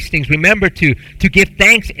say these things. Remember to give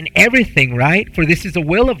thanks in everything, right? For this is the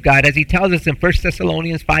will of God, as he tells us in 1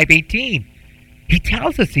 Thessalonians 5:18. He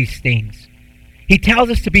tells us these things. He tells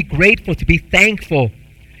us to be grateful, to be thankful.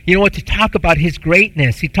 To talk about his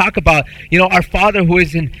greatness. He talk about, our Father who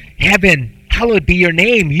is in heaven, hallowed be your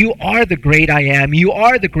name. You are the great I am. You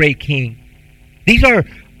are the great King. These are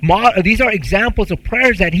These are examples of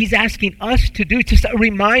prayers that he's asking us to do. Just a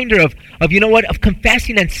reminder of of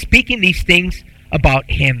confessing and speaking these things about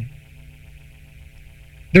him.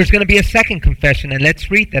 There's going to be a second confession, and let's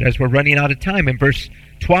read that as we're running out of time. In verse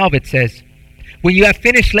 12 it says, when you have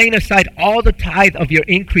finished laying aside all the tithe of your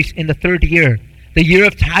increase in the third year, the year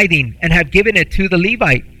of tithing, and have given it to the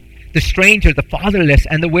Levite, the stranger, the fatherless,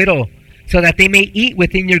 and the widow, so that they may eat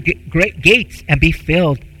within your great gates and be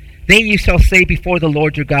filled. Then you shall say before the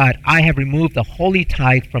Lord your God, I have removed the holy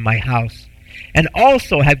tithe from my house, and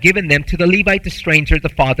also have given them to the Levite, the stranger, the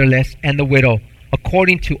fatherless, and the widow,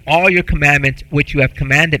 according to all your commandments which you have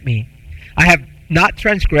commanded me. I have not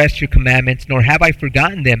transgressed your commandments, nor have I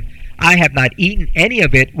forgotten them. I have not eaten any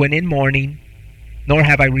of it when in mourning, nor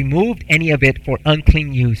have I removed any of it for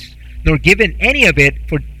unclean use, nor given any of it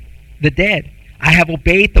for the dead. I have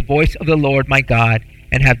obeyed the voice of the Lord my God,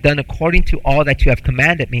 and have done according to all that you have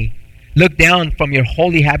commanded me. Look down from your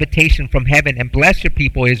holy habitation from heaven, and bless your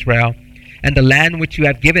people Israel, and the land which you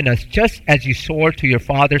have given us, just as you swore to your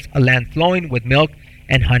fathers, a land flowing with milk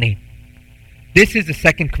and honey. This is the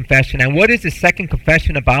second confession. And what is the second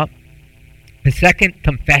confession about? The second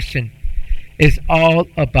confession is all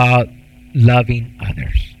about loving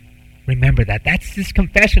others. Remember that. That's this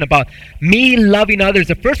confession about me loving others.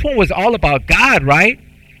 The first one was all about God, right?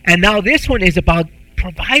 And now this one is about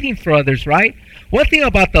providing for others, right? One thing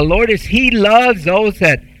about the Lord is he loves those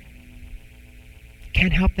that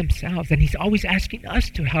can't help themselves, and he's always asking us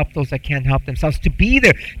to help those that can't help themselves, to be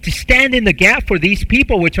there, to stand in the gap for these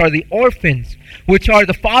people, which are the orphans, which are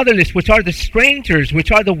the fatherless, which are the strangers, which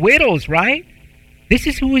are the widows, right? This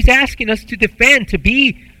is who he's asking us to defend, to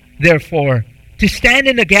be there for, to stand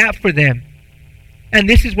in the gap for them. And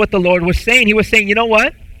this is what the Lord was saying. He was saying, you know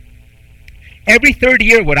what? Every third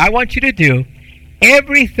year, what I want you to do,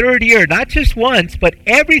 every third year, not just once, but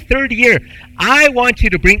every third year, I want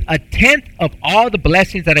you to bring 1/10 of all the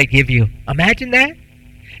blessings that I give you. Imagine that.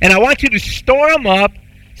 And I want you to store them up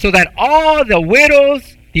so that all the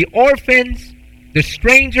widows, the orphans, the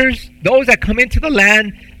strangers, those that come into the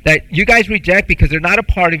land that you guys reject because they're not a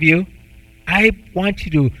part of you, I want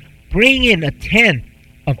you to bring in 1/10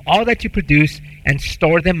 of all that you produce and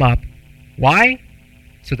store them up. Why?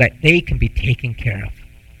 So that they can be taken care of.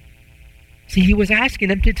 See, he was asking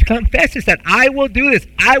them to confess this, that I will do this.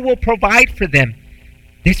 I will provide for them.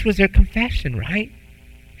 This was their confession, right?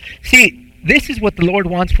 See, this is what the Lord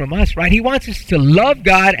wants from us, right? He wants us to love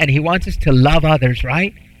God, and he wants us to love others,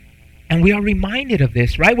 right? And we are reminded of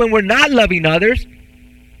this, right? When we're not loving others,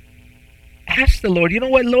 ask the Lord, you know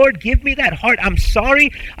what, Lord, give me that heart. I'm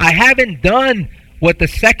sorry I haven't done what the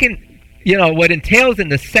second, what entails in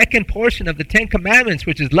the second portion of the 10 Commandments,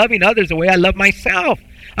 which is loving others the way I love myself.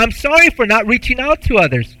 I'm sorry for not reaching out to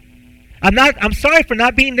others. I'm sorry for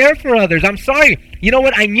not being there for others. I'm sorry. You know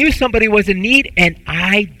what? I knew somebody was in need and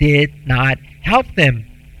I did not help them.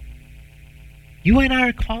 You and I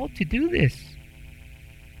are called to do this.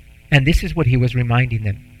 And this is what he was reminding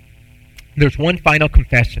them. There's one final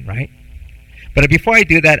confession, right? But before I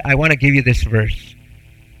do that, I want to give you this verse.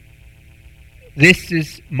 This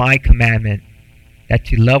is my commandment, that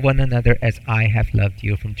you love one another as I have loved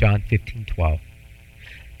you, from John 15:12.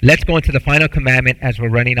 Let's go into the final commandment as we're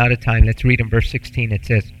running out of time. Let's read in verse 16. It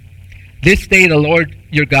says, this day the Lord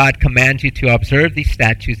your God commands you to observe these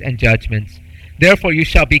statutes and judgments. Therefore you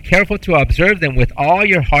shall be careful to observe them with all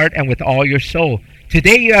your heart and with all your soul.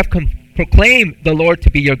 Today you have proclaimed the Lord to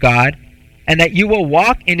be your God, and that you will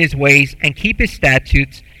walk in his ways and keep his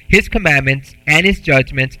statutes, his commandments, and his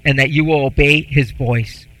judgments, and that you will obey his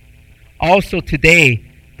voice. Also today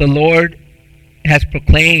the Lord has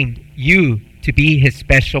proclaimed you to be his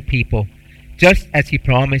special people, just as he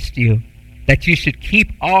promised you, that you should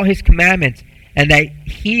keep all his commandments, and that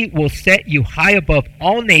he will set you high above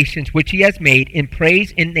all nations which he has made, in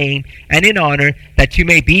praise, in name, and in honor, that you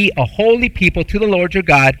may be a holy people to the Lord your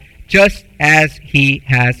God, just as he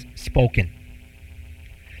has spoken.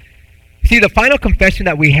 See, the final confession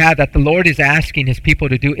that we have that the Lord is asking his people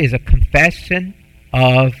to do is a confession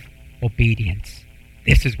of obedience.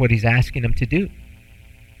 This is what he's asking them to do.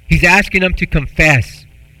 He's asking them to confess,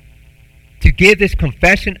 to give this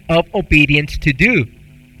confession of obedience to do,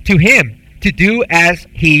 to him, to do as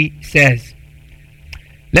he says.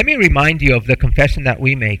 Let me remind you of the confession that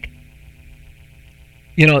we make.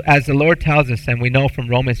 As the Lord tells us, and we know from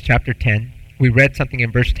Romans chapter 10, we read something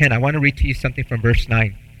in verse 10. I want to read to you something from verse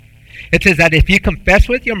 9. It says that if you confess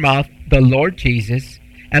with your mouth the Lord Jesus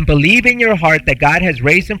and believe in your heart that God has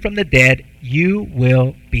raised him from the dead, you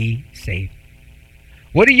will be saved.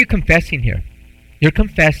 What are you confessing here? You're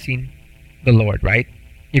confessing the Lord, right?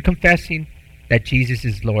 You're confessing that Jesus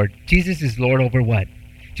is Lord. Jesus is Lord over what?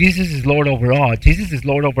 Jesus is Lord over all. Jesus is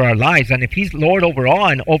Lord over our lives. And if he's Lord over all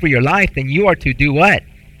and over your life, then you are to do what?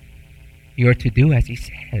 You are to do as he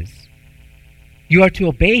says. You are to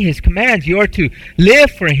obey his commands. You are to live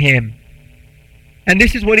for him. And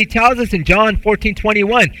this is what he tells us in John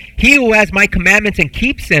 14:21. He who has my commandments and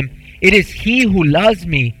keeps them, it is he who loves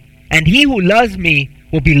me. And he who loves me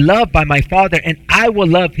will be loved by my Father, and I will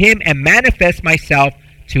love him and manifest myself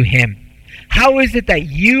to him. How is it that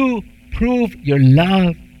you prove your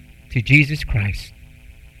love to Jesus Christ?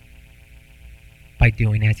 By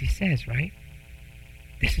doing as he says, right?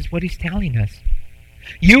 This is what he's telling us.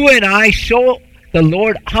 You and I show the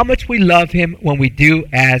Lord how much we love him when we do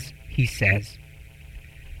as he says.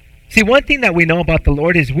 See, one thing that we know about the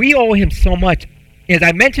Lord is we owe him so much. As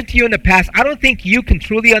I mentioned to you in the past, I don't think you can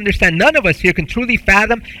truly understand, none of us here can truly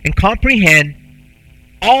fathom and comprehend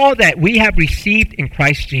all that we have received in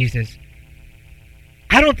Christ Jesus.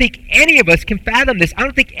 I don't think any of us can fathom this. I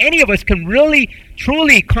don't think any of us can really,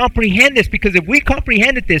 truly comprehend this, because if we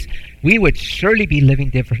comprehended this, we would surely be living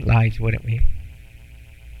different lives, wouldn't we?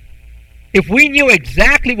 If we knew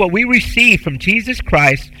exactly what we received from Jesus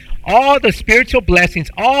Christ, all the spiritual blessings,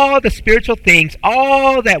 all the spiritual things,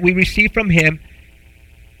 all that we receive from him,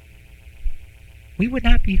 we would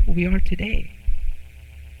not be who we are today.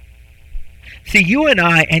 See, you and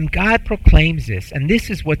I, and God proclaims this, and this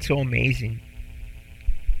is what's so amazing.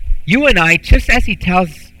 You and I, just as he tells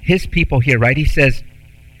his people here, right? He says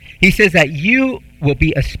that you will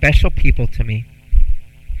be a special people to me.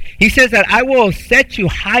 He says that I will set you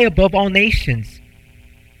high above all nations.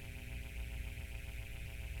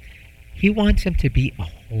 He wants them to be a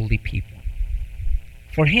holy people.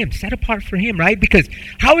 For him, set apart for him, right? Because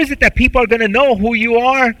how is it that people are going to know who you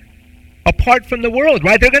are apart from the world,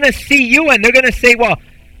 right? They're going to see you and they're going to say, well,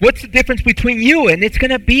 what's the difference between you? And it's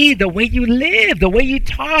going to be the way you live, the way you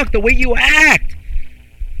talk, the way you act.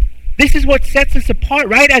 This is what sets us apart,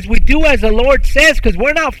 right? As we do as the Lord says, because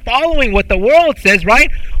we're not following what the world says,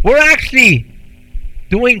 right? We're actually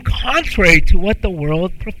doing contrary to what the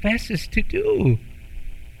world professes to do.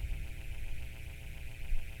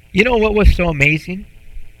 You know what was so amazing?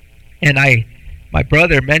 And my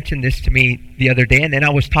brother mentioned this to me the other day, and then I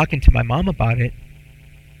was talking to my mom about it.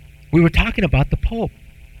 We were talking about the Pope,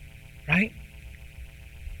 right?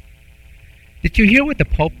 Did you hear what the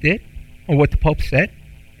Pope did? Or what the Pope said?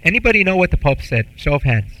 Anybody know what the Pope said? Show of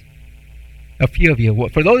hands. A few of you.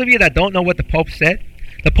 For those of you that don't know what the Pope said,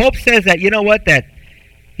 the Pope says that, you know what, that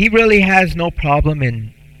he really has no problem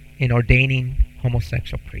in ordaining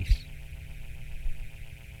homosexual priests.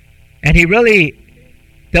 And he really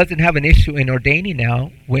doesn't have an issue in ordaining now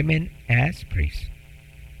women as priests.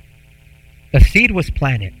 The seed was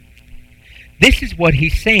planted. This is what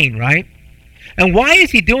he's saying, right? And why is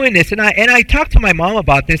he doing this? And I talked to my mom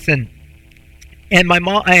about this, and my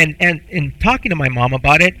mom, and in talking to my mom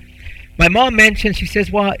about it, my mom mentioned, she says,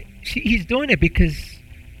 well, he's doing it because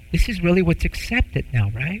this is really what's accepted now,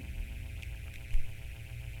 right?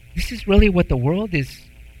 This is really what the world is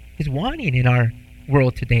wanting in our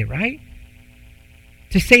world today, right?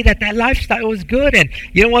 To say that lifestyle is good. And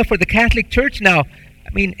you know what, for the Catholic Church now,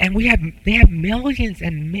 I mean, and they have millions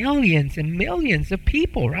and millions and millions of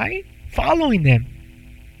people, right, following them.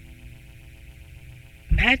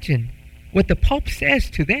 Imagine what the Pope says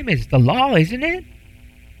to them is the law, isn't it?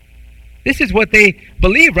 This is what they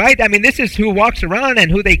believe, right? I mean, this is who walks around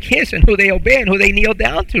and who they kiss and who they obey and who they kneel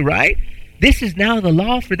down to, right? This is now the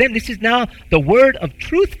law for them. This is now the word of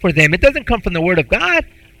truth for them. It doesn't come from the word of God.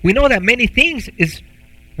 We know that many things is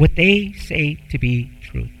what they say to be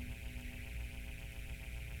truth.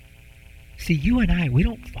 See, you and I, we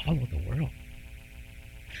don't follow the world.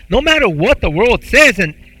 No matter what the world says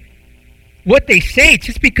and what they say,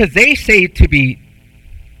 just because they say it to be,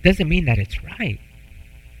 doesn't mean that it's right.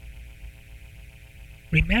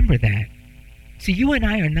 Remember that. See, you and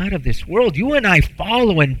I are not of this world. You and I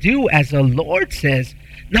follow and do as the Lord says,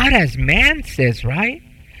 not as man says, right?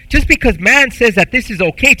 Just because man says that this is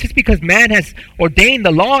okay, just because man has ordained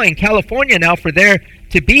the law in California now for there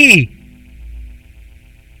to be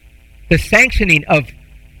the sanctioning of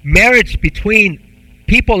marriage between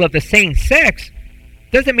people of the same sex,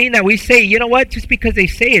 doesn't mean that we say, you know what, just because they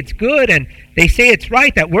say it's good and they say it's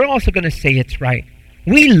right, that we're also going to say it's right.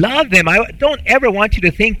 We love them. I don't ever want you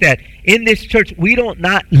to think that in this church we don't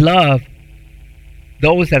not love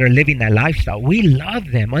those that are living that lifestyle. We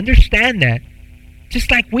love them. Understand that. Just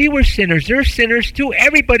like we were sinners, they're sinners too.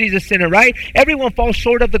 Everybody's a sinner, right? Everyone falls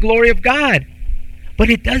short of the glory of God. But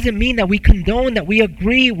it doesn't mean that we condone, that we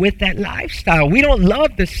agree with that lifestyle. We don't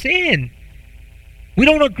love the sin. We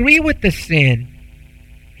don't agree with the sin.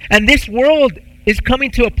 And this world is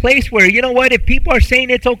coming to a place where, you know what, if people are saying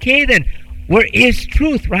it's okay, then where is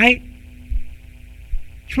truth, right?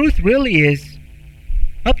 Truth really is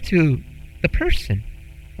up to the person.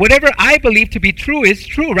 Whatever I believe to be true is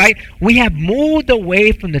true, right? We have moved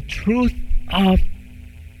away from the truth of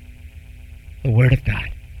the Word of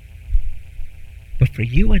God. But for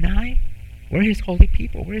you and I, we're His holy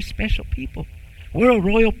people. We're His special people. We're a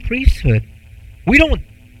royal priesthood. We don't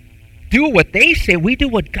do what they say. We do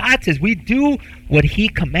what God says. We do what He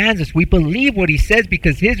commands us. We believe what He says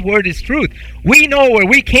because His Word is truth. We know where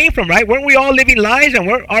we came from, right? Weren't we all living lives and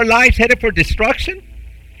were our lives headed for destruction?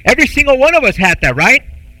 Every single one of us had that, right?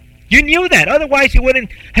 You knew that. Otherwise, you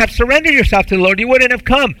wouldn't have surrendered yourself to the Lord. You wouldn't have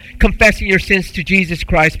come confessing your sins to Jesus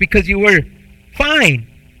Christ because you were fine.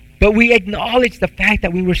 But we acknowledged the fact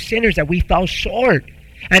that we were sinners, that we fell short.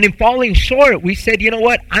 And in falling short, we said, you know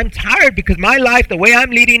what? I'm tired because my life, the way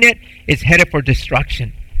I'm leading it, is headed for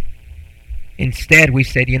destruction. Instead, we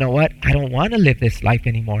said, you know what? I don't want to live this life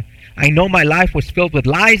anymore. I know my life was filled with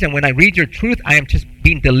lies, and when I read your truth, I am just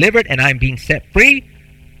being delivered and I'm being set free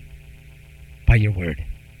by your word.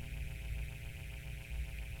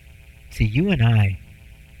 See, you and I,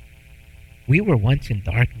 we were once in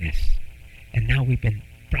darkness, and now we've been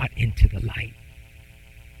brought into the light.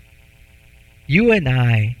 You and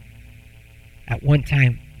I, at one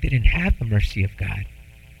time, didn't have the mercy of God,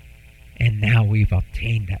 and now we've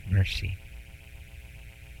obtained that mercy.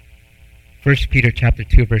 1 Peter chapter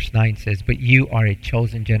 2, verse 9 says, "But you are a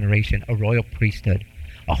chosen generation, a royal priesthood,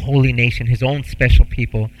 a holy nation, His own special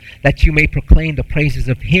people, that you may proclaim the praises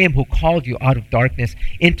of Him who called you out of darkness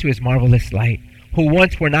into His marvelous light, who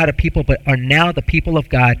once were not a people but are now the people of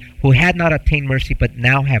God, who had not obtained mercy but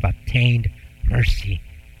now have obtained mercy."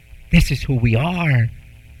 This is who we are.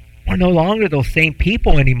 We're no longer those same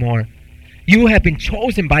people anymore. You have been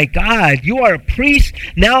chosen by God. You are a priest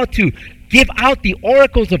now to give out the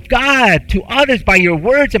oracles of God to others by your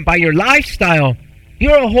words and by your lifestyle.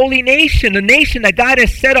 You're a holy nation, a nation that God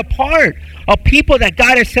has set apart, a people that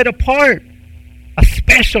God has set apart, a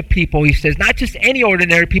special people, He says, not just any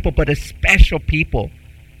ordinary people, but a special people.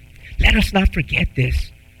 Let us not forget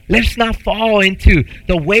this. Let us not fall into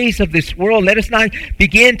the ways of this world. Let us not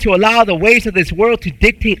begin to allow the ways of this world to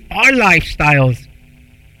dictate our lifestyles.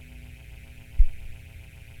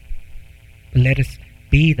 But let us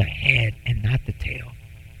be the head and not the tail.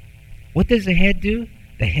 What does the head do?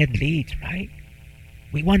 The head leads, right?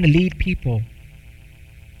 We want to lead people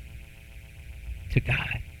to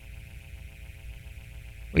God.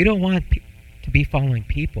 We don't want to be following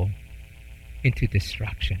people into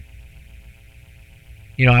destruction.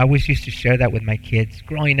 You know, I always used to share that with my kids.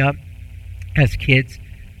 Growing up as kids,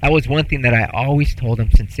 that was one thing that I always told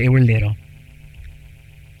them since they were little.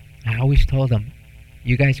 I always told them,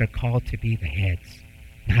 you guys are called to be the heads,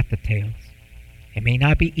 not the tails. It may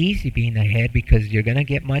not be easy being the head because you're going to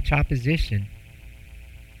get much opposition.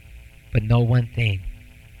 But know one thing,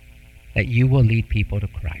 that you will lead people to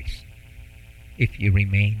Christ if you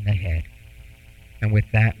remain the head. And with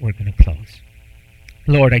that, we're going to close.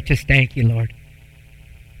 Lord, I just thank you, Lord.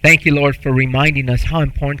 Thank you, Lord, for reminding us how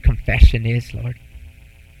important confession is, Lord.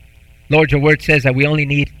 Lord, your word says that we only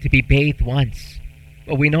need to be bathed once.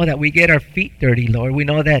 But we know that we get our feet dirty, Lord. We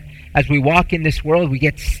know that as we walk in this world, we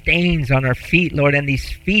get stains on our feet, Lord. And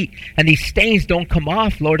these feet and these stains don't come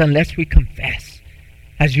off, Lord, unless we confess.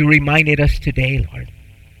 As you reminded us today, Lord,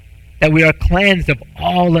 that we are cleansed of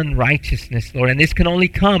all unrighteousness, Lord. And this can only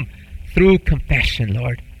come through confession,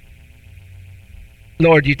 Lord.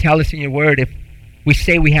 Lord, you tell us in your word, if we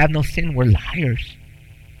say we have no sin, we're liars.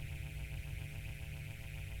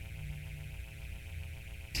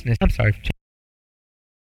 I'm sorry.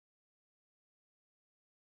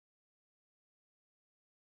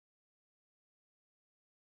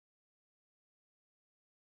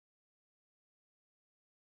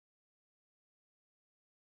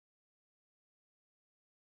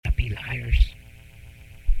 Be liars.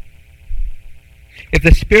 If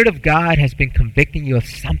the Spirit of God has been convicting you of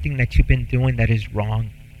something that you've been doing that is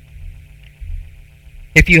wrong,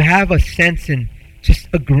 if you have a sense and just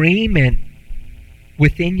agreement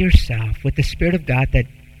within yourself with the Spirit of God that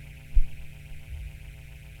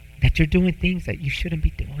you're doing things that you shouldn't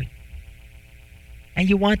be doing, and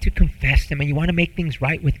you want to confess them and you want to make things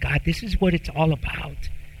right with God, this is what it's all about.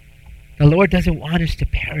 The Lord doesn't want us to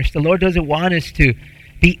perish. The Lord doesn't want us to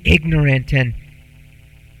be ignorant and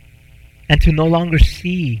to no longer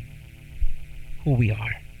see who we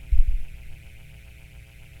are.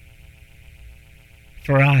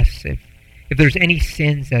 For us, if there's any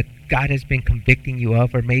sins that God has been convicting you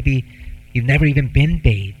of, or maybe you've never even been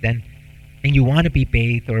bathed and you want to be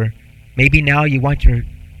bathed, or maybe now you want your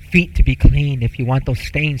feet to be clean, if you want those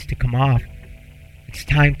stains to come off, it's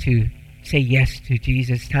time to say yes to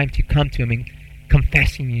Jesus. It's time to come to Him and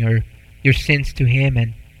confessing your sins to Him.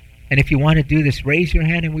 And if you want to do this, raise your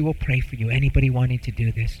hand and we will pray for you. Anybody wanting to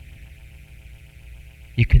do this,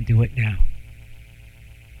 you can do it now.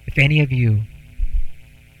 If any of you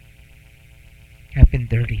have been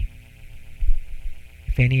dirty,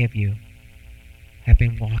 if any of you have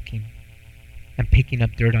been walking and picking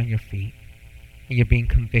up dirt on your feet and you're being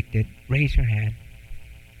convicted, raise your hand.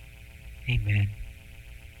 Amen.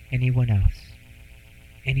 Anyone else?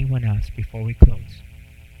 Anyone else before we close?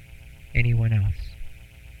 Anyone else?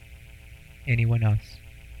 Anyone else?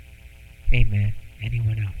 Amen.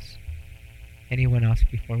 Anyone else? Anyone else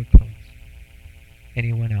before we close?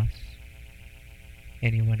 Anyone else?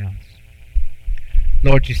 Anyone else?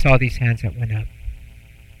 Lord, you saw these hands that went up.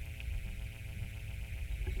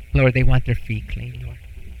 Lord, they want their feet clean, Lord.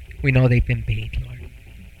 We know they've been bathed, Lord.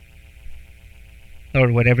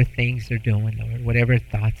 Lord, whatever things they're doing, Lord, whatever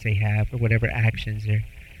thoughts they have, or whatever actions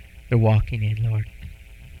they're walking in, Lord.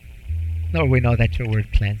 Lord, we know that your word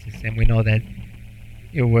cleanses them. We know that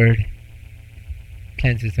your word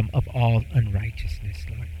cleanses them of all unrighteousness,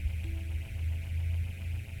 Lord.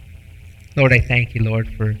 Lord, I thank you, Lord,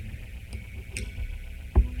 for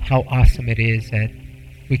how awesome it is that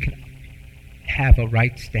we can have a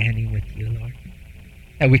right standing with you, Lord.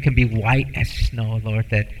 That we can be white as snow, Lord.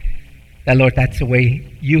 That Lord, that's the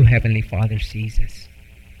way you, Heavenly Father, sees us.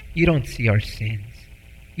 You don't see our sins.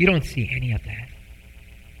 You don't see any of that.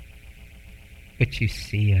 But you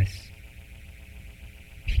see us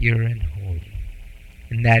pure and holy.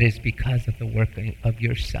 And that is because of the work of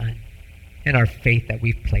your Son and our faith that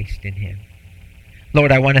we've placed in Him.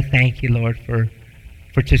 Lord, I want to thank you, Lord, for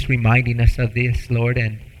just reminding us of this, Lord,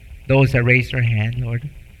 and those that raise their hand, Lord.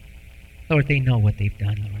 Lord, they know what they've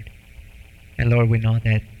done, Lord. And Lord, we know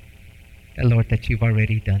that Lord, that you've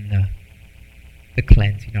already done the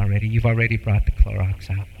cleansing already. You've already brought the Clorox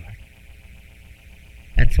out, Lord.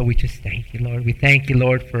 And so we just thank you, Lord. We thank you,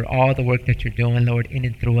 Lord, for all the work that you're doing, Lord, in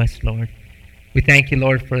and through us, Lord. We thank you,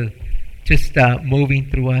 Lord, for just moving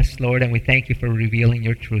through us, Lord, and we thank you for revealing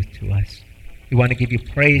your truth to us. We want to give you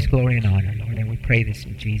praise, glory, and honor, Lord, and we pray this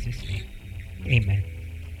in Jesus' name. Amen.